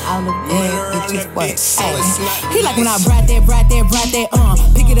work. All the bad bitches work. He like when I ride that,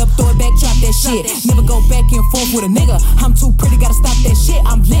 pick it up, throw it back, drop that shit. Never go back and forth with a nigga. I'm too pretty, gotta stop that shit.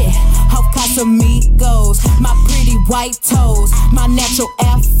 I'm lit. Off Casamigos, my pretty white toes, my natural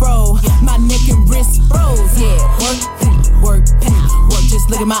afro, my neck and wrist froze. Yeah, work, just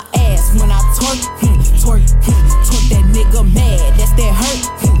look at my ass when I twerk, twerk that nigga mad. That's that hurt.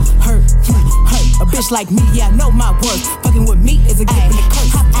 A bitch like me, yeah, I know my worth. Fucking with me is a gift and a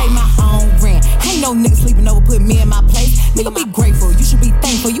curse. I pay my own rent. Ain't no nigga sleeping over, put me in my place. Nigga, be grateful, you should be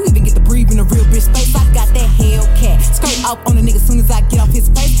thankful. You even get to breathe in a real bitch space. I got that Hellcat, skirt off on a nigga soon as I get off his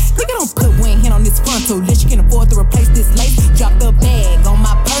face. Nigga, don't put one hand on this frontal list. You can afford to replace this lace. Drop the bag on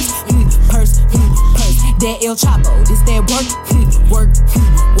my purse, purse. That El Chapo, this that work.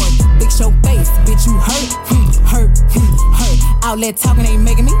 Fix your face, bitch, you hurt. Outlet talking ain't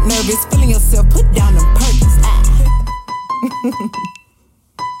making me nervous. Feeling yourself, put down them Perkins.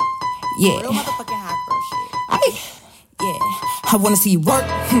 Yeah. Real motherfucking hot girl shit. Yeah. I wanna see you work,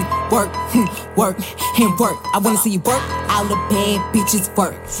 work, and work. I wanna see you work. All the bad bitches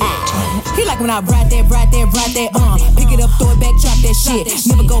work. He like when I ride that, pick it up, throw it back, drop that shit.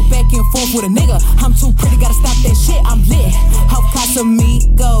 Never go back and forth with a nigga. I'm too pretty, gotta stop that shit. I'm lit. Off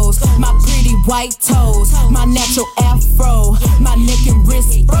Casamigos, my pretty white toes, my natural afro, my neck and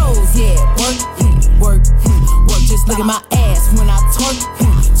wrist froze. Yeah, work. Just look at my ass when I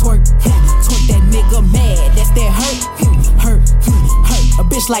twerk that nigga mad. That's that hurt. A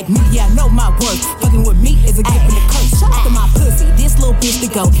bitch like me, yeah, I know my worth. Fucking with me is a gift and a curse. Shout out to my pussy, this little bitch to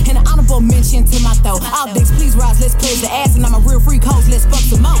go. And an honorable mention to my throat. All dicks, please rise, let's play the ass. And I'm a real freak hoes, let's fuck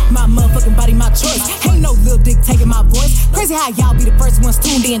some more. My motherfucking body, my choice. Ain't no little dick taking my voice. Crazy how y'all be the first ones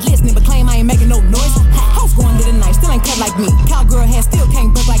tuned in, listening, but claim I ain't making no noise. Hoes going to the night, still ain't cut like me. Cowgirl hair still can't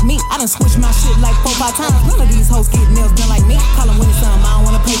book like me. I done switched my shit like 4-5 times. None of these hoes get nails done like me. Call them when it's something I don't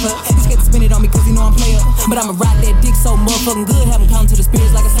wanna pay for. He's scared to spend it on me cause he know I'm player. But I'ma ride that dick so motherfucking good. Have him come to the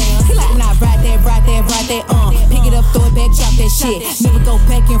spirits like a sound. He like when I ride that, pick it up, throw it back, drop that shit. Never go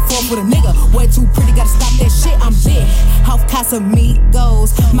back and forth with a nigga. Way too pretty, gotta stop that shit. I'm lit. Off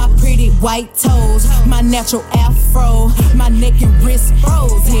Casamigos, my pretty white toes, my natural afro, my neck and wrist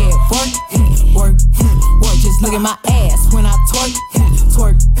froze. Yeah, work. Just look at my ass when I twerk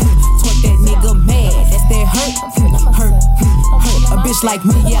that nigga mad. That's that hurt. A bitch like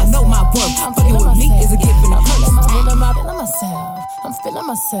me, yeah, I know my worth. Fucking with me is a gift and a curse. I'm feeling myself. I'm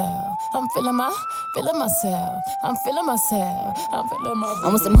feeling myself. I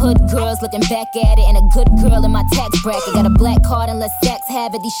want some hood girls looking back at it, and a good girl in my tax bracket. Got a black card and let sex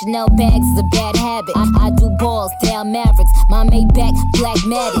have it. These Chanel bags is a bad habit. I do balls, down Mavericks. My Maybach, black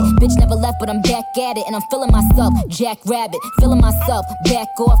matted. Bitch never left, but I'm back at it, and I'm feeling myself. Jack Rabbit, feeling myself. Back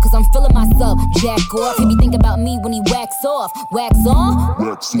off, cause I'm feeling myself. Jack off. He be think about me when he wax off. Wax on?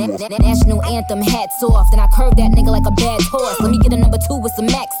 National anthem, hats off. Then I curve that nigga like a bad horse. Let me get a number 2 with some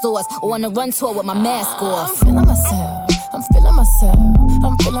Max sauce, or on a run tour with my mask off. I'm feeling myself. I'm feeling myself.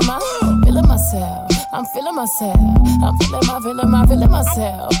 I'm feeling myself. I'm feeling myself. I'm feeling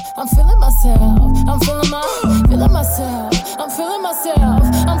myself. I'm feeling myself. I'm feeling myself.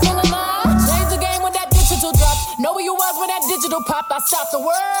 I'm feeling change the game when that digital drop. Know where you was when that digital pop. I stopped the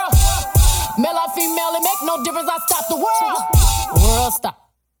world. Male or female, it make no difference. I stopped the world. World stop.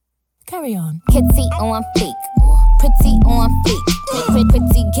 Carry on. Kitty on fleek. Pretty on fleek.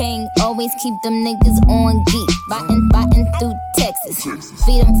 Pretty gang, always keep them niggas on geek. Biting through Texas.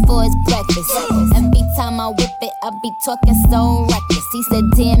 Feed him for his breakfast. Every time I whip it, I be talking so reckless. He said,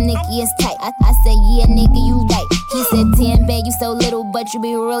 damn, Nicki is tight. I said, yeah, nigga, you right. He said, damn, babe, you so little, but you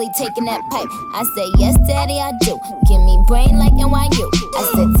be really taking that pipe. I said, yes, daddy, I do. Give me brain like NYU. I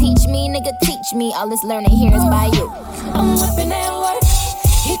said, teach me, nigga, teach me. All this learning here is by you. I'm whipping that work.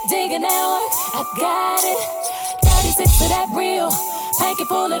 He digging that work. I got it. 36 for that real. Pack it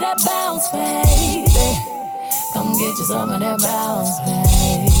full of that bounce, baby. Come get you some of that bounce,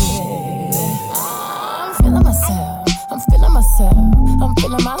 baby. I'm feeling myself. I'm feeling myself. I'm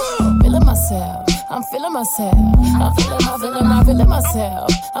feeling myself. I'm feeling myself. I'm feeling myself. I'm feeling myself.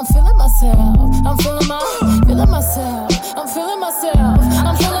 I'm feeling myself. I'm feeling myself. I'm feeling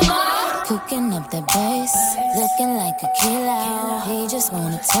myself. Cooking up the bass, looking like a kilo. He just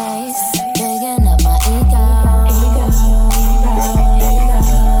wanna taste, digging up my ego.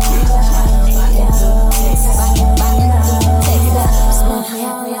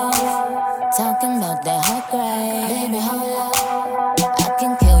 Talking about that hot grade, baby, hold up. I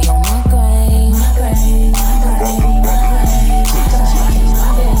can kill your migraine.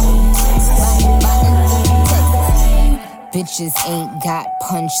 bitches ain't got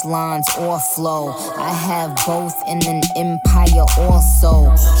punchlines or flow. I have both in an empire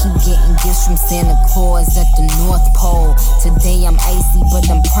also. Keep getting gifts from Santa Claus at the North Pole. Today I'm icy, but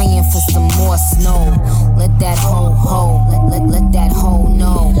I'm praying for some more snow. Let that hoe let that hoe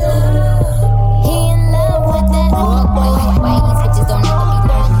know. He in love with that why these bitches don't ever be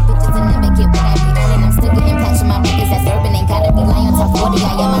learning. You bitches will never get what I be earning. I'm still getting plaques from my niggas that's urban. Ain't gotta be lying, talk 40.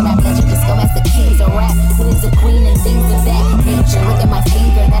 I am a rap legend. Just go ask the kings of rap. Who is a queen and things of that nature. Look at my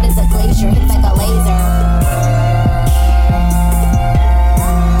finger, that is a glacier. Hits like a laser.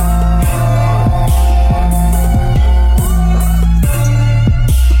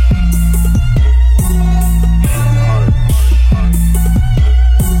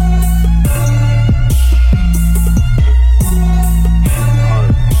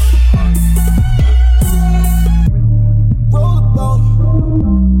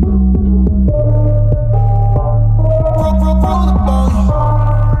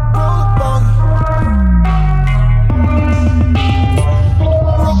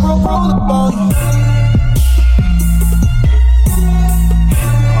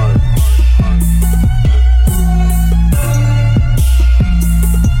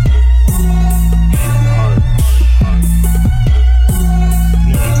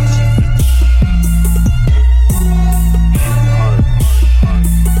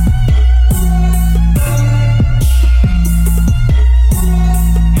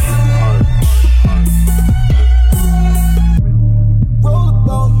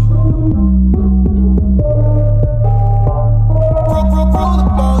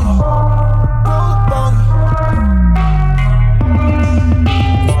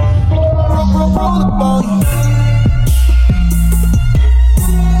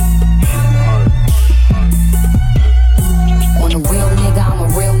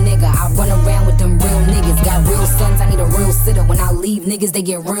 Niggas, they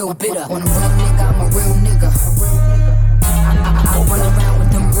get real bitter. When I'm a real nigga, I'm a real nigga. I run around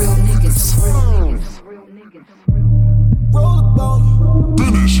with them real niggas.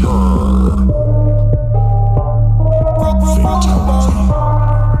 Finish her. Fatality.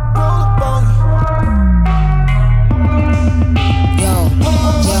 Yo,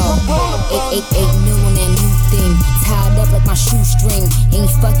 8 mil on that new thing. Tied up like my shoestring. Ain't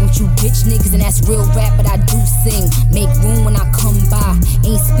fucking with you bitch niggas, and that's real rap, but I do sing. Make room when I come by.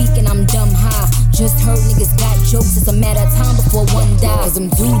 Ain't speaking, I'm dumb high. Just heard niggas got jokes, it's a matter of time before one dies. Cause them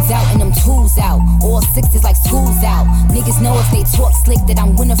dudes out and them tools out. All sixes like schools out. Niggas know if they talk slick that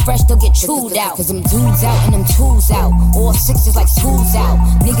I'm winning fresh, they'll get chewed out. Cause them dudes out and them tools out. All sixes like schools out.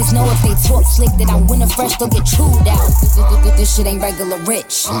 Niggas know if they talk slick that I'm winning fresh, they'll get chewed out. This shit ain't regular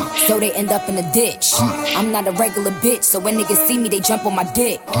rich, so they end up in a ditch. I'm not a regular bitch, so when niggas see me, they jump on my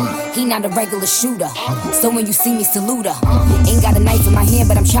dick. He not a regular shooter, so when you see me, salute her. Ain't got a knife in my hand,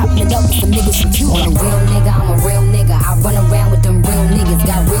 but I'm chopping it up with some niggas from Cuba. On a real nigga, I'm a real nigga. I run around with them real niggas.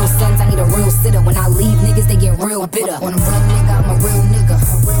 Got real sons, I need a real sitter. When I leave, niggas, they get real bitter. On a real nigga, I'm a real nigga.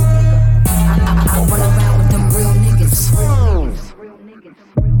 I run around with them real niggas.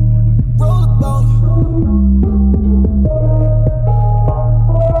 Roll the bone.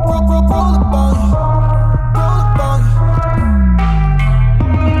 Roll the bone.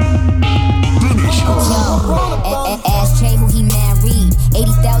 Ask Jay who he married.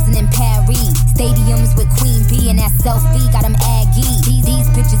 80,000 in Paris. Stadiums with Queen B and that selfie got him aggy. These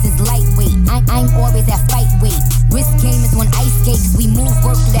bitches is lightweight. I'm always at fight weight. Wrist game is on ice skates. We move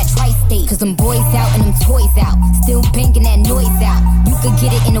work through that tri-state. Cause them boys out and them toys out. Still banging that noise out. You could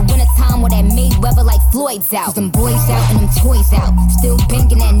get it in the wintertime where that Mayweather like Floyd's out. Cause them boys out and them toys out. Still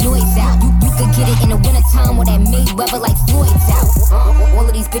banging that noise out. You could get it in the wintertime where that Mayweather like Floyd's out. All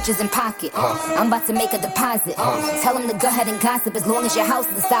of these bitches in pocket. I'm about to make a deposit. Tell them to go ahead and gossip as long as your house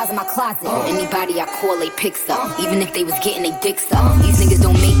is the size of my closet. Anybody I call, they picks up. Even if they was getting they dicks up. These niggas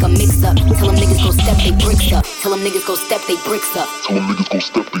don't make a mix up. Tell them niggas go step they bricks up. Tell them niggas go step they bricks up. Tell them niggas go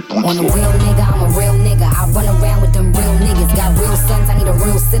step they bricks up. On a real nigga, I'm a real nigga. I run around with them real niggas. Got real sons, I need a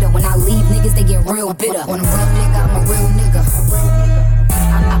real sitter. When I leave, niggas, they get real bitter. On a real nigga, I'm a real nigga.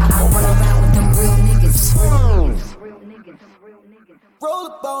 I run around with them real niggas. Roll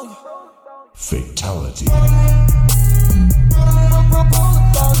the bone. Fatality.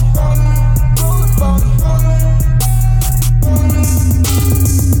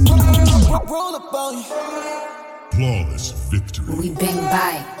 Roll the bone. Flawless victory. We bang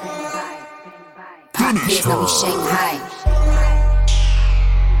by. Pop pills, now we Shanghai.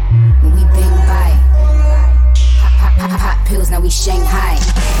 We bang by. Pop pills, now we Shanghai.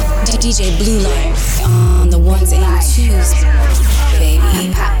 DJ Blue Light on the ones and twos.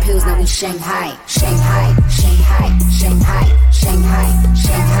 baby. Pop pills, now we Shanghai, Shanghai, Shanghai, Shanghai, Shanghai,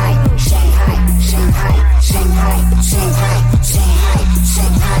 Shanghai, Shanghai, Shanghai, Shanghai, Shanghai, Shanghai,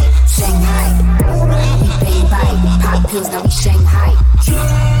 Shanghai, Shanghai. We bang by pop pills, now we Shanghai.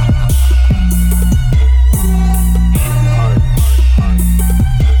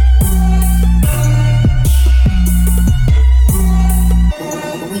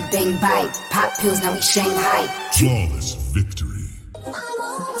 We bang by pop pills, now we Shanghai. Flawless victory.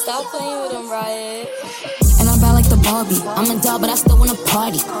 Stop playing with him, Riot. And I'm bad like the Barbie. I'm a doll, but I still wanna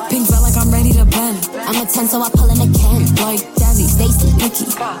party. Pink felt like I'm ready to bend. I'm a 10, so I pull in a can. Like Jazzy, Stacy, Nicki.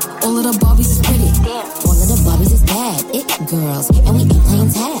 All of the Barbies is pretty. All of the Barbies is bad. It girls, and we ain't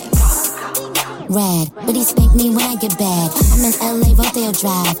playing tag. Rad, but he spank me when I get bad. I'm in LA, Rodeo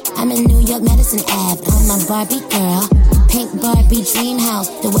Drive. I'm in New York, Madison Ave. I'm a Barbie girl. Pink Barbie dream house.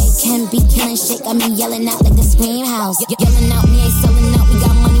 The way Ken be killing shit got me yelling out like the Scream House. Yelling out, we ain't selling out. We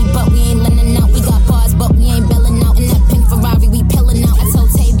got money, but we ain't lending out. We got bars, but we ain't belling out. In that pink Ferrari, we pillin' out. I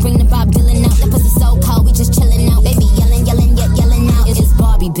told Tay, bring the Bob Dylan out. That pussy so cold, we just chillin' out. Baby yelling, yelling, yet yelling out. It's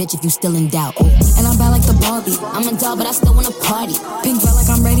Barbie, bitch, if you still in doubt. Ooh. And I'm bad like the Barbie. I'm a doll, but I still wanna party. Pink felt like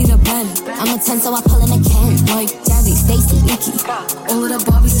I'm ready to bend. I'm a 10, so I pull in a can. Like Jazzy, Stacy, Nicki. All of the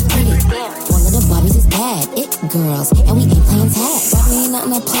Barbies is pretty. All of the Barbies is bad. It girls, and we ain't playing tag. Barbie ain't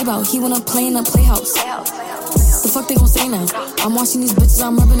nothing to play about. He wanna play in the playhouse. The fuck they gon' say now? I'm watching these bitches,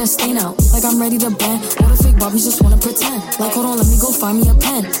 I'm rubbing a stain out. Like I'm ready to bend. All the fake Barbies just wanna pretend. Like hold on, let me go find me a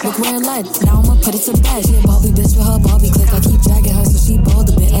pen. Look where it led. Now I'ma put it to bed. She a Barbie bitch with her Barbie click. I keep dragging her so she bald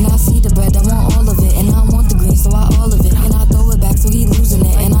a bit. And I see the bread, I want all of it. And I want the green, so I all of it. And I throw it back so he losing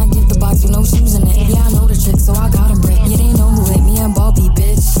it. And I give the box with no shoes in it. Yeah, I know the trick, so I got him brick. Yeah, they know who hit me and Barbie,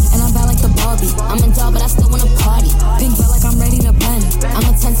 bitch. And I'm bad like the Barbie. I'm a doll, but I still wanna party. Pink felt like I'm ready to bend. I'm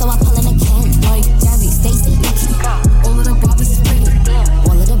a 10, so I pull in a can. Like Jazzy, Stacy, Nicki. All of the Barbies is pretty.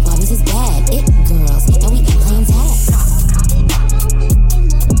 All of the Barbies is bad. It girls, and we ain't playing tag.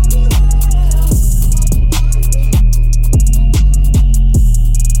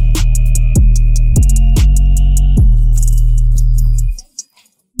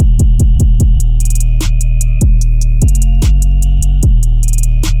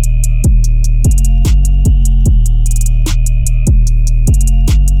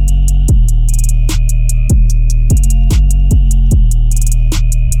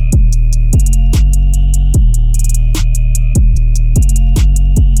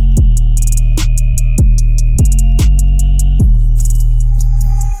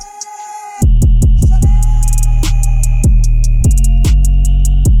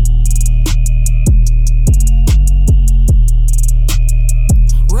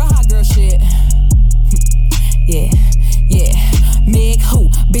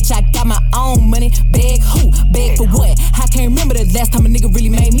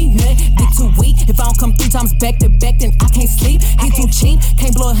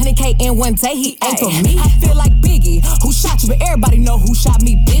 One day he ain't for me. I feel like Biggie, who shot you, but everybody know who shot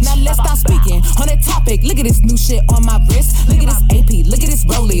me, bitch. Now let's stop speaking on that topic. Look at this new shit on my wrist. Look at this AP, look at this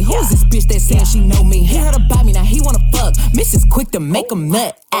Rollie. Who is this bitch that saying she know me? He heard about me, now he wanna fuck. Miss is quick to make him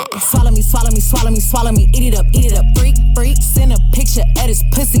nut. Swallow me, swallow me, swallow me, swallow me. Eat it up, freak, freak. Send a picture of his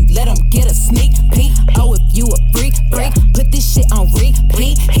pussy, let him get a sneak peek. Oh, if you a freak, put this shit on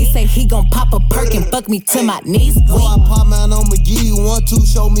repeat. He say he gon' pop a perk and fuck me to my knees. Before I pop mine on McGee, 1, 2,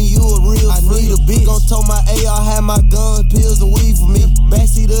 show me you a real I need a bitch. Gon' tow my AR, have my gun, pills and weed for me.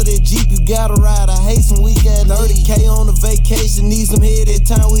 Backseat of that Jeep, you gotta ride. I hate some weak ass 30K on a vacation, need some head every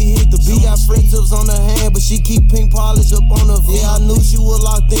time we hit the beat. Got French tips on her hand, but she keep pink polish up on her feet. Yeah, I knew she was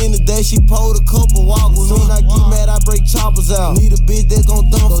locked in today. She pulled a couple walk with me. When I get mad, I break choppers out. Need a bitch that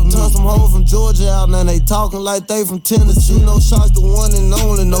gon' dump for me. Turn some hoes from Georgia out, now they talking like they from Tennessee. You know shots the one and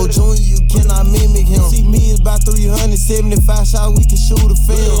only. No junior, you cannot mimic him. See me is about 375 shots, we can shoot a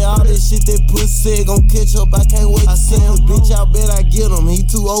film. Yeah, all this shit that pussy said gon' catch up. I can't wait to see him. Bitch, I bet I get him. He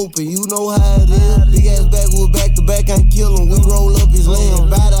too open, you know how it is. Big ass backwood back to back, ain't kill him. We roll up his limb.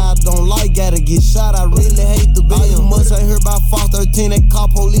 Bad I don't like, gotta get shot. I really hate the bill. You must ain't heard about Fox 13. They call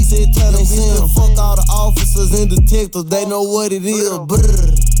police every time they see him. Fuck all the officers and detectives, they know what it is.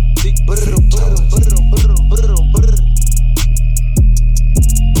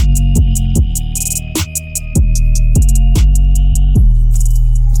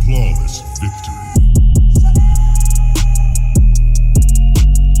 Flawless victory.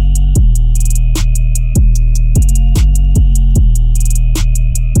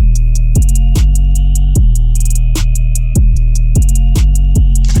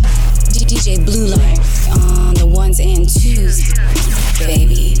 DJ Blue Light on the ones and twos,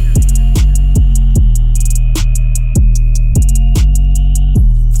 baby.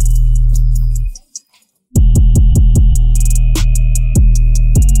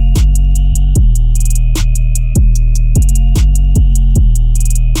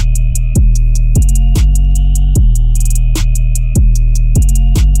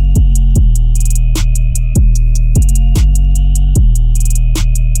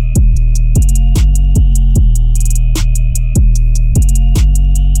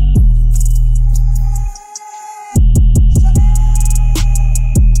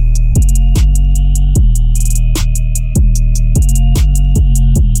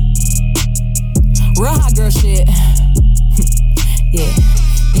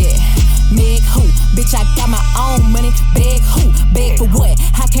 bitch, I got my own money. Beg who? Beg for what?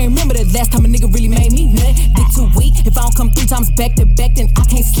 I can't remember the last time a nigga really made me nut. Dick too weak. If I don't come 3 times back to back, then I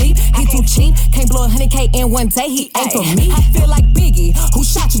can't sleep. He too cheap. Can't blow 100K in one day. He ain't for me. I feel like Biggie, who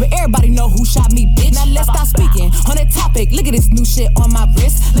shot you, but everybody know who shot me, bitch. Now let's stop speaking on that topic. Look at this new shit on my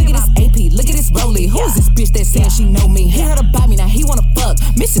wrist. Look at this AP. Look at this Rollie. Who is this bitch that saying she know me? He heard about me, now he wanna fuck.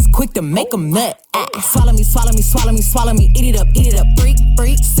 Mrs. Quick to make him nut. Swallow me, swallow me, swallow me, swallow me. Eat it up, freak,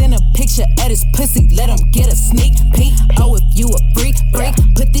 freak. Send a picture of his pussy, let him get a sneak peek. Oh, if you a freak,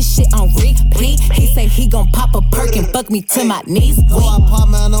 put this shit on repeat. He say he gon' pop a perk and fuck me to my knees. Go I pop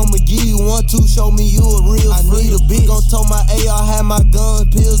mine on McGee, 1, 2, show me you a real I need a bitch, gon' tow my AR, have my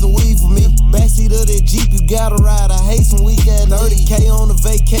gun, pills and weed for me. Backseat of that Jeep, you gotta ride. I hate some weak ass 30K on a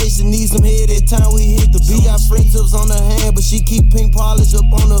vacation, need some head every time we hit the beat. Got French tips on her hand, but she keep pink polish up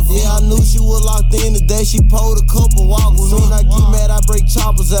on her feet. Yeah, I knew she was locked in today, she pulled a couple walk with me. Soon I get mad, I break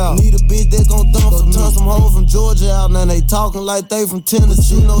choppers out. Need a bitch that gon' dump for me. Turn some hoes from Georgia out, now they talking like they from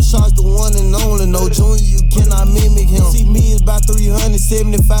Tennessee. You know Shark's the one and only, no junior, you cannot mimic him. See me is about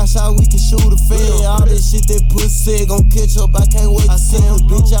 375 shots, we can shoot a film. Yeah, all this shit that pussy said gon' catch up, I can't wait to see him.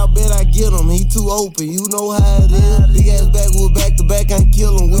 Bitch, I bet I get him, he too open, you know how it is. Big ass backwood back to back, can't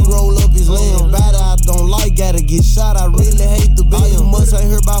kill him, we roll up his limb. Bad I don't like, gotta get shot, I really hate the bill. You must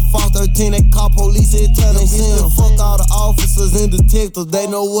ain't heard about Fox 13, they call police every time they see him. Fuck all the officers and detectives, they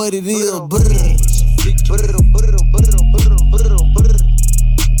know what it is.